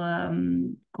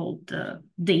journal called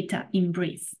Data in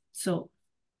Brief. So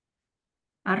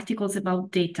articles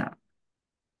about data,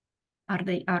 are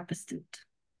they harvested?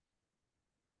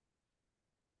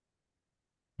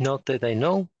 Not that I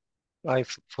know. I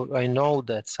know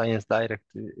that Science Direct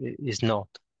is not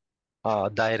a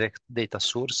direct data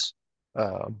source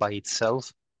by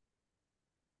itself.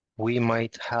 We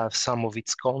might have some of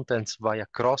its contents via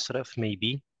Crossref,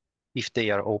 maybe, if they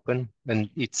are open, and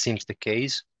it seems the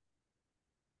case.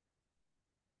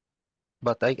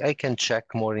 But I can check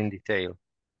more in detail.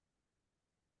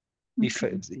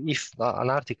 Okay. If an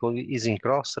article is in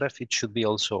Crossref, it should be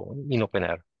also in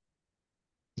OpenAIRE,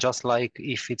 just like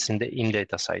if it's in the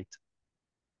in-data site.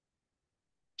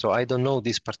 So I don't know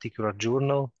this particular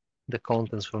journal, the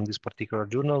contents from this particular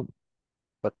journal,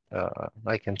 but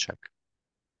I can check.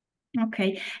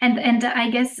 Okay, and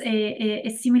I guess a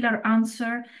similar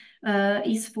answer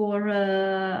is for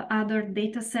other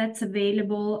data sets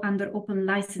available under open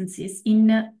licenses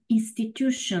in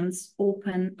institutions'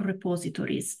 open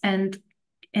repositories. And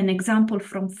an example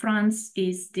from France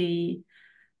is the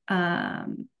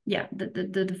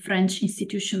French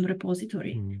institution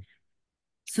repository.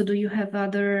 So do you have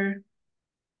other?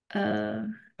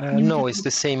 No, it's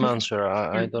the same answer.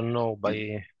 I don't know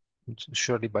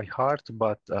surely by heart,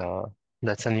 but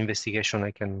that's an investigation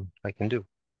I can do.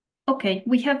 Okay,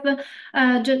 we have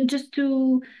just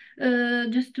to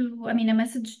I mean, a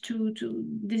message to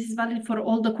this is valid for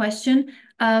all the question.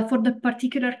 For the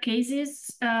particular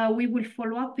cases, we will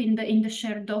follow up in the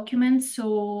shared document.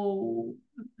 So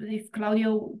if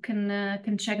Claudio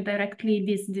can check directly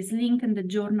this link and the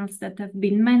journals that have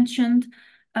been mentioned,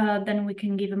 then we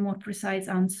can give a more precise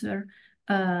answer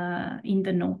in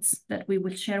the notes that we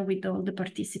will share with all the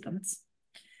participants.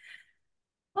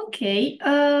 Okay.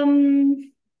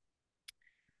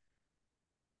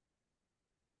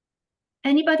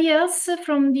 Anybody else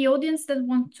from the audience that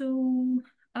want to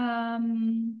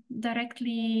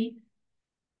directly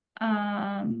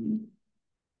ask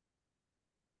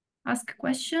a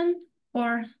question,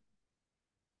 or?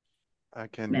 I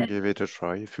can give it a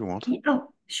try if you want.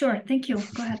 Oh, sure. Thank you.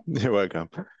 Go ahead. You're welcome.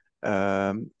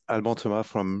 Alban Thomas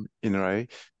from OpenAIRE.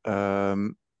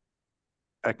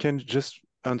 I can just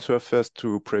answer first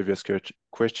to previous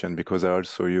question because I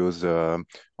also use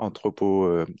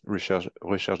Anthropo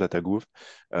Research Data Group.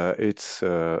 It's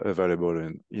available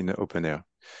in OpenAIRE.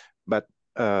 But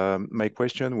my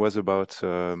question was about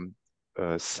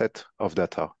a set of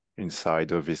data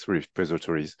inside of these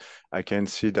repositories. I can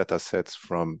see data sets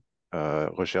from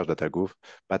Research Data Group,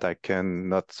 but I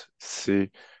cannot see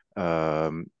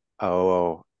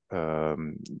our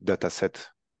data set,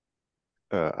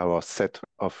 our set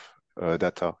of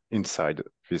data inside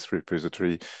this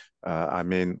repository. I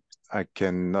mean, I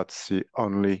cannot see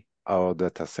only our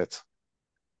data sets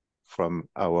from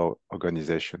our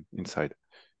organization inside.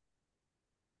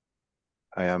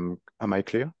 Am I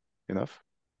clear enough?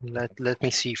 Let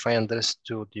me see if I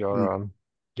understood your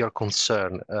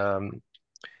concern.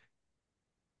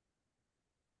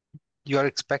 You are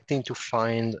expecting to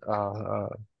find a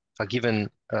given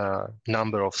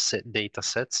number of data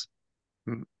sets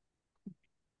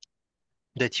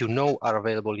that you know are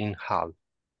available in HAL.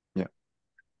 Yeah.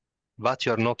 But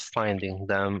you're not finding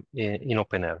them in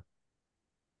OpenAIRE.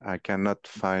 I cannot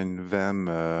find them,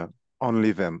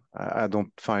 only them. I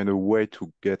don't find a way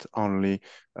to get only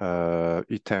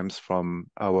items from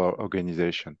our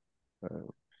organization.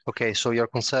 Okay, so your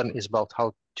concern is about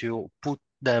how to put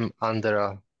them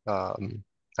under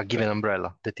a given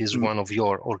umbrella that is one of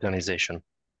your organization.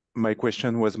 My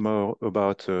question was more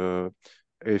about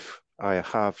if I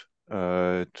have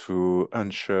to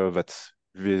ensure that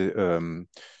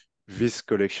this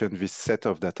collection, this set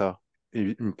of data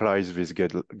implies these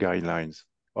guidelines,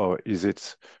 or is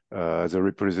it the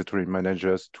repository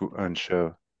managers to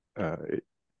ensure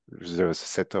the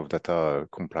set of data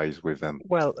complies with them?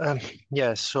 Well,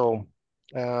 yes, so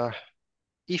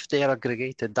if they are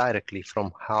aggregated directly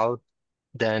from HAL,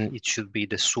 then it should be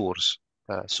the source,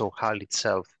 so HAL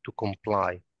itself, to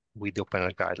comply with the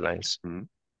OpenAIRE guidelines. Mm-hmm.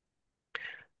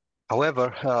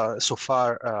 However, so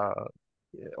far,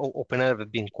 OpenAIRE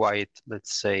have been quite,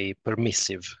 let's say,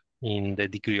 permissive in the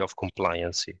degree of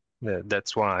compliancy.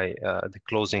 That's why the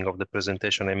closing of the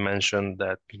presentation I mentioned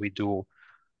that we do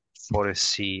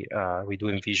foresee, we do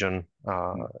envision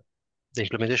the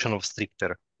implementation of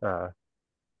stricter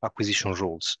acquisition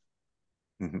rules.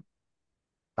 Mm-hmm.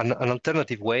 An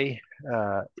alternative way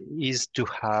is to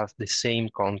have the same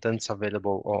contents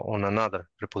available on another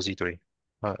repository,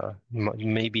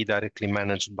 maybe directly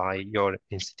managed by your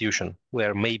institution,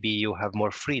 where maybe you have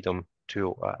more freedom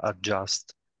to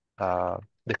adjust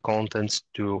the contents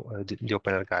to the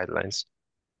OpenAIRE guidelines.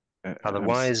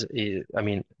 Otherwise, I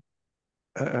mean,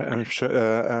 I'm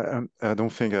sure, I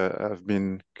don't think I've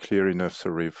been clear enough,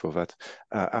 sorry for that.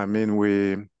 I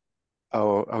mean,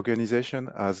 our organization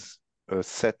has a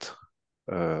set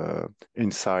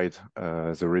inside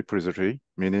the repository,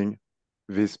 meaning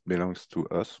this belongs to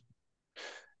us.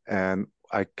 And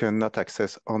I cannot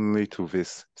access only to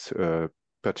this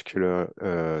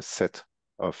particular set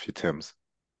of items.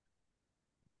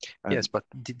 Yes, but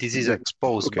this is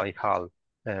exposed by HAL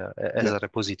as a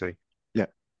repository. Yeah.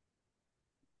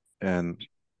 And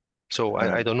so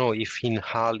I don't know if in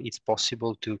HAL it's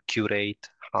possible to curate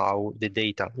how the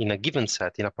data in a given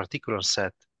set, in a particular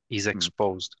set, is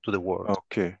exposed to the world.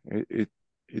 Okay,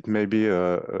 it may be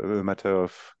a matter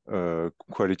of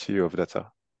quality of data.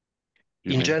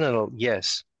 In general,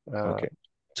 yes. Okay.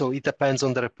 So it depends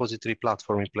on the repository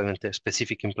platform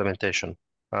specific implementation.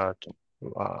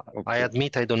 I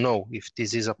admit I don't know if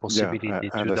this is a possibility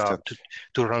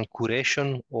to run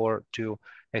curation or to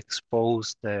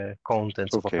expose the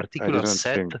contents of a particular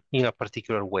set in a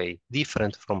particular way,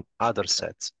 different from other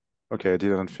sets. Okay, I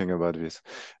didn't think about this.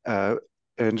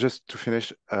 And just to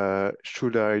finish,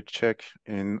 should I check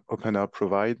in OpenAIRE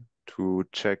Provide to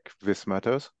check this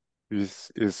matters?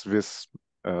 Is this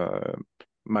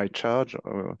my charge,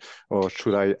 or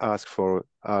should I ask for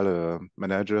all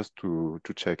managers to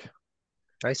check?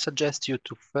 I suggest you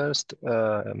to first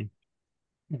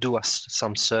do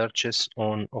some searches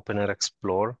on OpenAIRE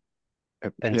Explorer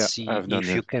and see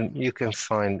if you can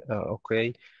find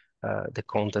the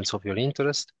contents of your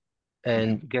interest,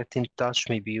 and get in touch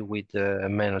maybe with the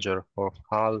manager of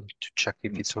HAL to check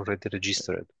if it's already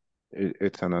registered.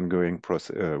 It's an ongoing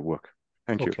process work.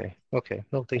 Thank you. Okay.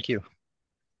 No, thank you.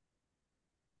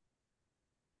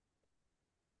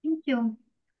 Thank you.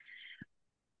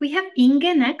 We have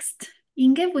Inge next.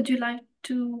 Inge, would you like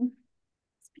to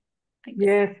speak? Thanks.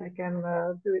 Yes, I can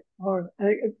do it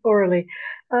orally.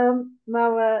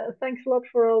 Now, thanks a lot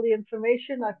for all the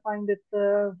information. I find it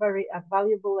very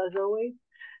valuable as always.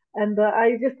 And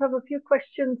I just have a few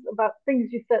questions about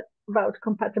things you said about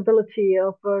compatibility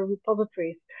of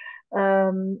repositories.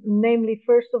 Namely,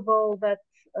 first of all, that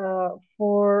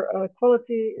for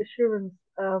quality assurance,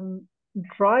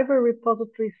 driver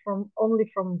repositories only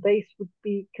from base would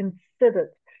be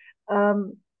considered.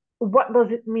 What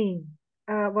does it mean?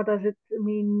 What does it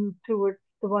mean towards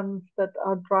the ones that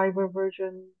are driver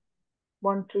version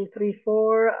 1, 2, 3,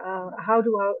 4? How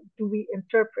do we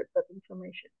interpret that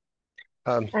information?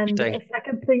 And a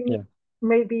second thing,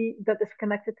 maybe that is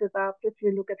connected to that, if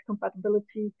you look at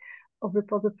compatibility of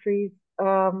repositories,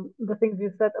 the things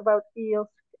you said about EOS,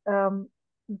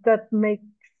 that makes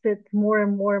it more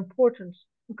and more important,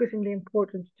 increasingly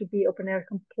important to be OpenAIRE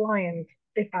compliant,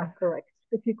 if I'm correct.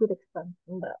 If you could expand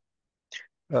on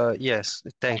that. Yes,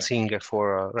 thanks Inge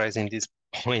for raising this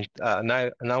point.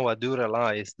 Now I do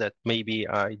realize that maybe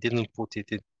I didn't put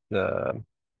it in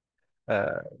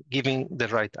giving the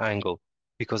right angle,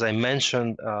 because I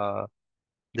mentioned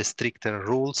the stricter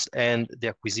rules and the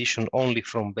acquisition only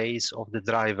from base of the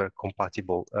driver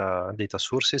compatible data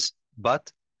sources,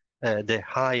 but the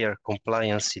higher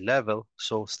compliancy level,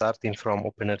 so starting from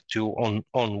OpenAIRE 2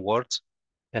 onwards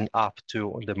and up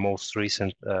to the most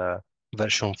recent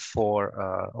version 4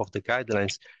 of the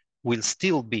guidelines, will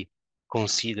still be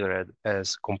considered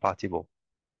as compatible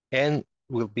and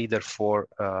will be therefore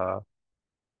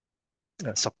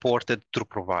supported through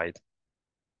provide.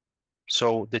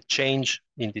 So the change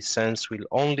in this sense will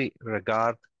only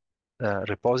regard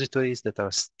repositories that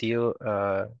are still,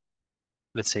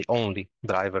 let's say, only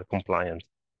driver compliant.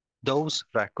 Those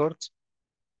records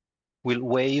will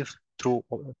wave through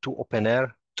to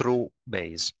OpenAIRE through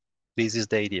base. This is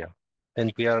the idea.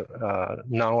 And we are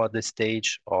now at the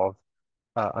stage of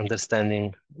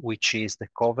understanding which is the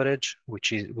coverage,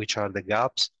 which are the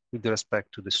gaps with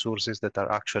respect to the sources that are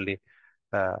actually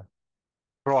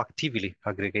proactively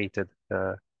aggregated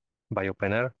by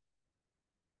OpenAIRE,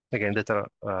 again, that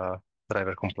are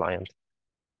driver compliant.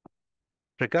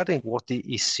 Regarding what the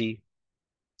EC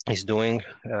is doing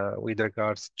with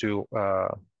regards to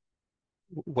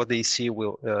what the EC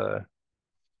will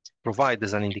provide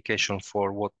as an indication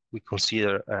for what we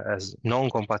consider as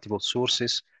non-compatible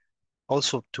sources,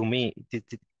 also to me,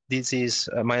 this is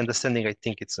my understanding. I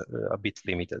think it's a bit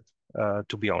limited,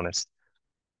 to be honest.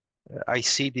 I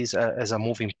see this as a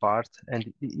moving part,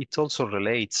 and it also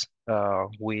relates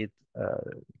with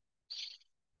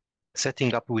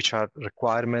setting up which are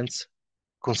requirements,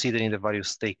 considering the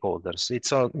various stakeholders.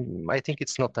 I think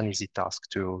it's not an easy task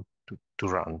to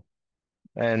run,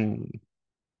 and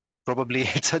probably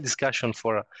it's a discussion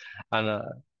for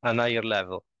an higher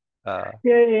level.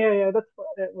 Yeah.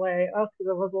 That's why I asked.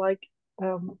 I was like,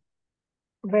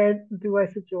 where do I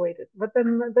situate it? But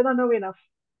then I know enough.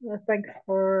 Thanks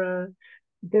for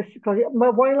this. But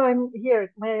while I'm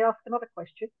here, may I ask another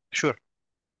question? Sure.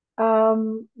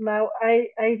 Now,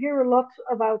 I hear a lot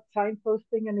about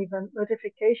signposting and event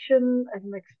notification as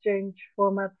an exchange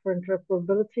format for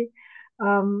interoperability.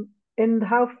 And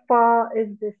how far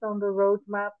is this on the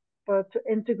roadmap to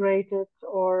integrate it,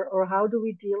 or how do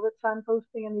we deal with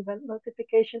signposting and event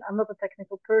notification? I'm not a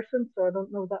technical person, so I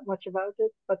don't know that much about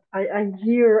it, but I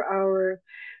hear our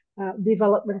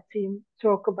development team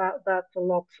talk about that a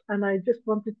lot. And I just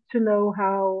wanted to know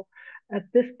how, at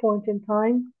this point in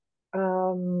time,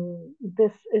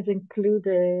 this is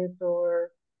included or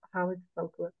how it's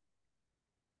dealt with.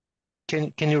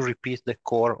 Can you repeat the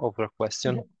core of your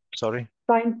question? Yeah. Sorry.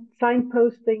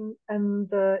 Signposting and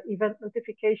event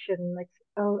notification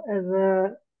as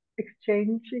a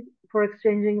exchange for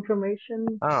exchanging information.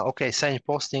 Okay,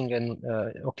 signposting and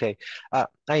okay.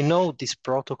 I know this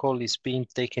protocol is being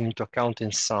taken into account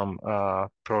in some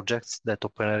projects that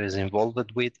OpenAIRE is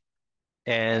involved with.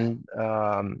 And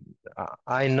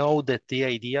I know that the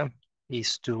idea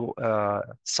is to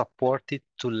support it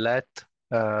to let,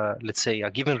 let's say, a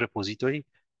given repository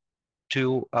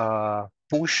to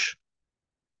push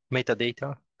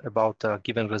metadata about a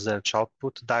given research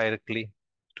output directly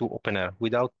to OpenAIRE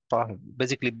without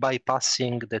basically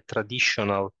bypassing the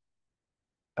traditional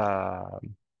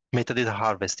metadata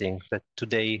harvesting that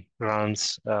today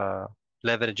runs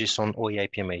leverages on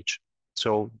OAI-PMH.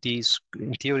 So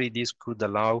in theory, this could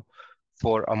allow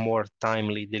for a more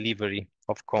timely delivery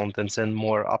of contents and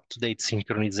more up-to-date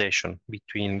synchronization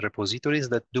between repositories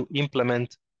that do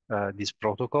implement this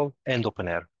protocol and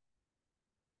OpenAIRE.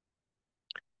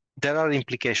 There are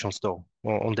implications, though,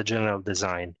 on the general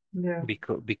design,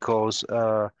 because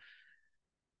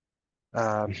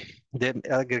the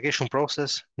aggregation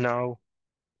process now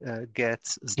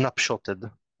gets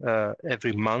snapshotted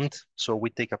every month. So we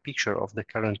take a picture of the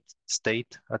current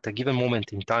state at a given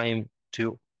moment in time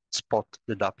to spot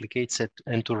the duplicates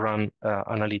and to run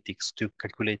analytics to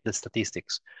calculate the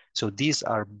statistics. So these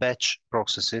are batch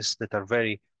processes that are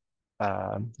very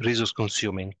resource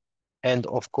consuming. And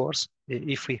of course,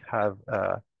 if we have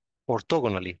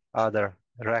orthogonally other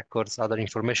records, other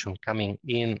information coming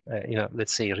in a,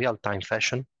 let's say, real-time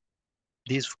fashion,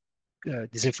 this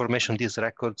information, these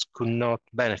records could not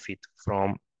benefit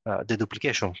from the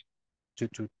duplication,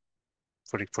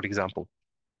 for example,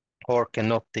 or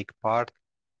cannot be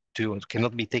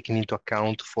taken into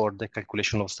account for the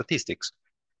calculation of statistics.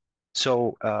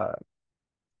 So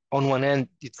on one end,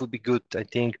 it would be good, I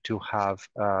think, to have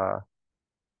a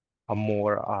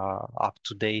more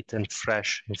up-to-date and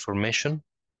fresh information,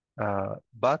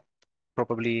 but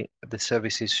probably the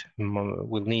services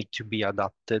will need to be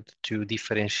adapted to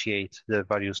differentiate the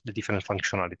different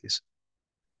functionalities.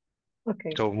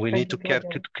 Okay. So we need to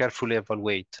carefully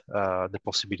evaluate the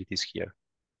possibilities here.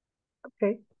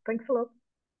 Okay, thanks a lot.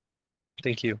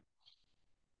 Thank you.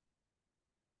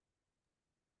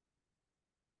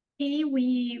 Okay,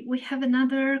 we have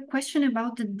another question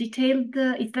about the detailed,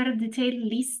 is there a detailed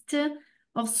list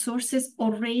of sources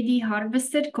already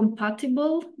harvested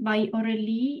compatible by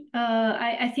ORLE?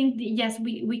 I think, yes,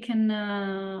 we can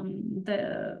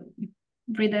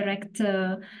redirect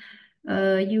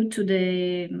you to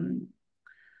the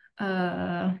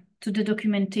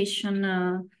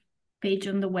documentation page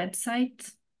on the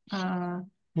website.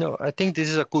 No, I think this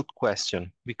is a good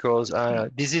question because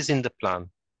this is in the plan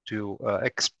to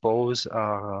expose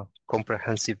a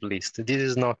comprehensive list. This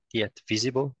is not yet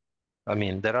visible. I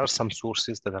mean, there are some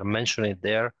sources that are mentioned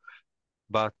there,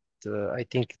 but I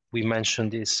think we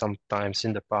mentioned this sometimes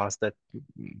in the past that,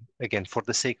 again, for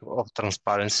the sake of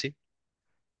transparency,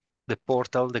 the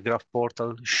portal, the graph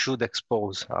portal, should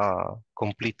expose a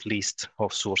complete list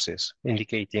of sources,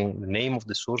 indicating the name of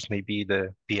the source, maybe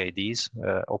the PIDs,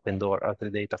 open door, other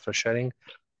data for sharing,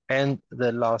 and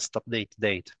the last update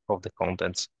date of the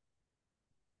contents.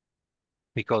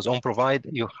 Because on Provide,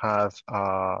 you have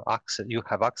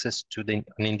access to an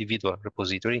individual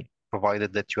repository,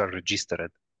 provided that you are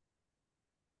registered.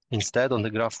 Instead, on the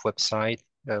Graph website,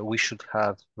 we should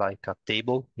have like a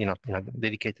table, in a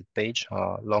dedicated page,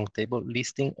 a long table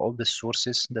listing all the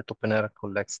sources that OpenAIRE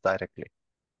collects directly.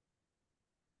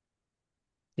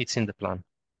 It's in the plan.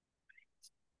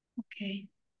 Okay.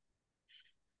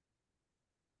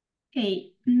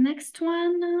 Okay, next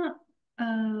one,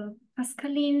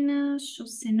 Pascaline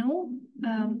Chausseno.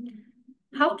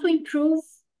 How to improve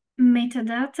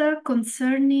metadata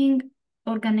concerning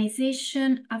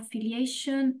organization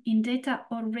affiliation in data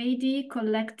already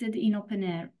collected in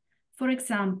OpenAIRE. For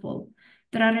example,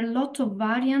 there are a lot of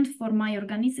variants for my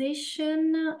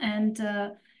organization, and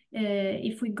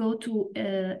if we go to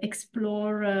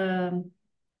explore,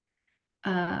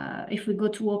 if we go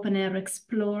to OpenAIRE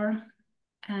Explore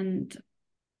and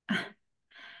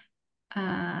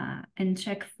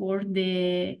check for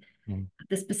the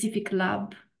specific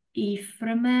lab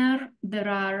Ifremer, there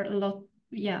are a lot.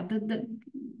 Yeah,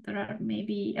 there are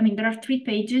maybe, I mean, there are 3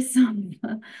 pages of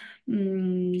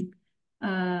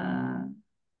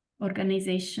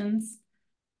organizations.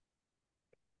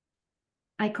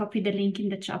 I copied the link in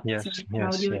the chat. Yes,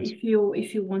 Claudio, yes.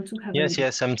 if you want to have a look.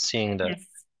 Yes, I'm seeing that. Yes.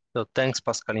 So thanks,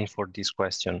 Pascaline, for this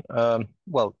question.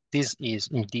 Well, this is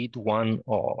indeed one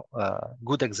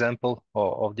good example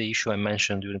of the issue I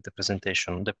mentioned during the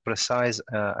presentation, the precise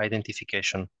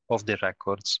identification of the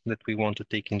records that we want to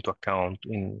take into account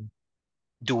in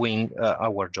doing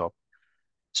our job.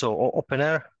 So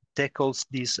OpenAIRE tackles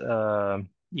this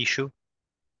issue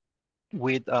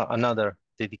with another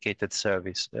dedicated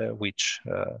service, which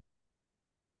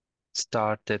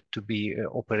started to be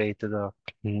operated a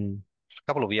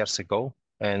couple of years ago,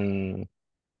 and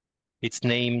it's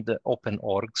named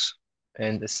OpenORGs,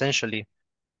 and essentially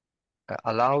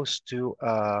allows to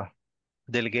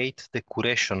delegate the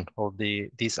curation of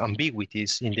these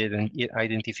ambiguities in the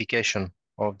identification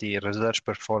of the research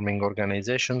performing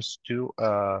organizations to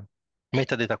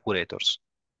metadata curators.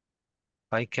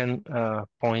 I can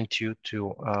point you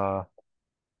to a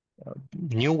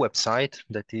new website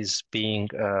that is being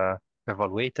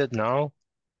evaluated now.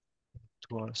 It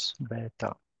was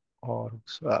beta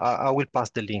orgs. I will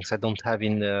pass the links. I don't have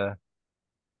in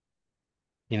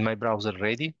my browser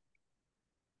ready.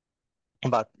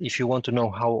 But if you want to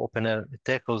know how OpenAIRE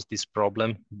tackles this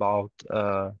problem about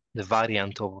the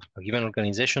variant of a given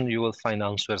organization, you will find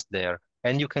answers there.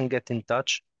 And you can get in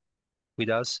touch with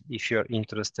us if you're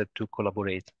interested to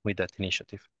collaborate with that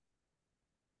initiative.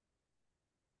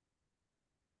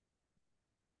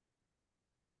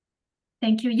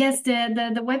 Thank you. Yes,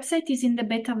 the website is in the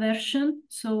beta version,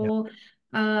 so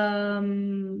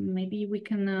maybe we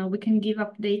can give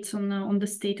updates on the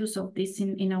status of this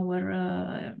in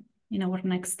our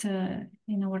next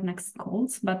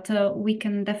calls. But we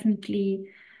can definitely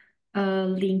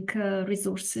link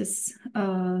resources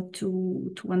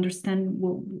to understand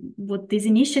what this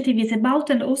initiative is about,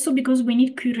 and also because we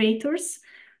need curators,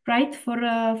 right, for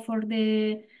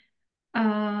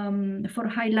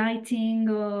highlighting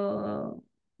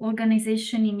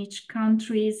organization in each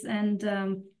countries and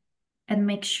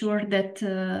make sure that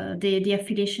the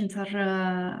affiliations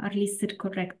are listed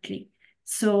correctly.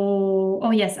 So,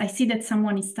 oh yes, I see that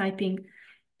someone is typing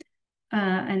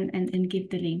and give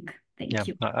the link. Thank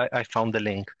you. I found the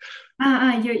link.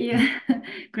 You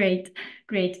great.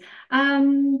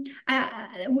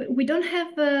 We don't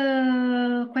have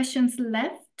questions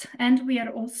left, and we are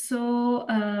also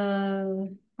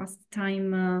past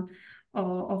time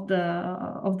of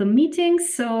the meeting.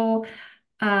 So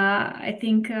I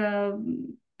think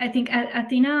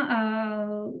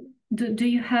Athena, do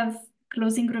you have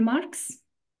closing remarks?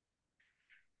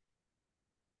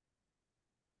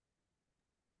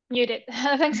 Muted.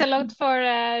 Thanks a lot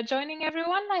for joining,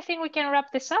 everyone. I think we can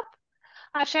wrap this up.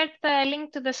 I've shared the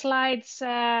link to the slides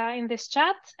in this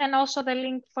chat, and also the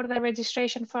link for the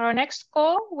registration for our next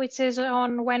call, which is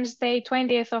on Wednesday,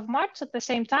 20th of March at the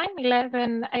same time,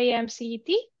 11 a.m. CET.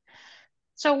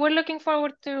 So we're looking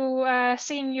forward to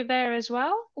seeing you there as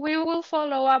well. We will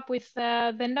follow up with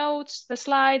the notes, the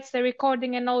slides, the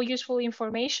recording, and all useful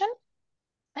information.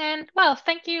 And well,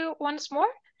 thank you once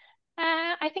more.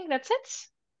 I think that's it.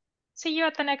 See you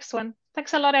at the next one.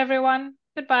 Thanks a lot, everyone.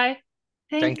 Goodbye.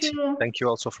 Thank you. Thank you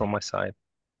also from my side.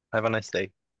 Have a nice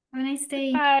day. Have a nice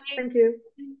day. Bye. Thank you.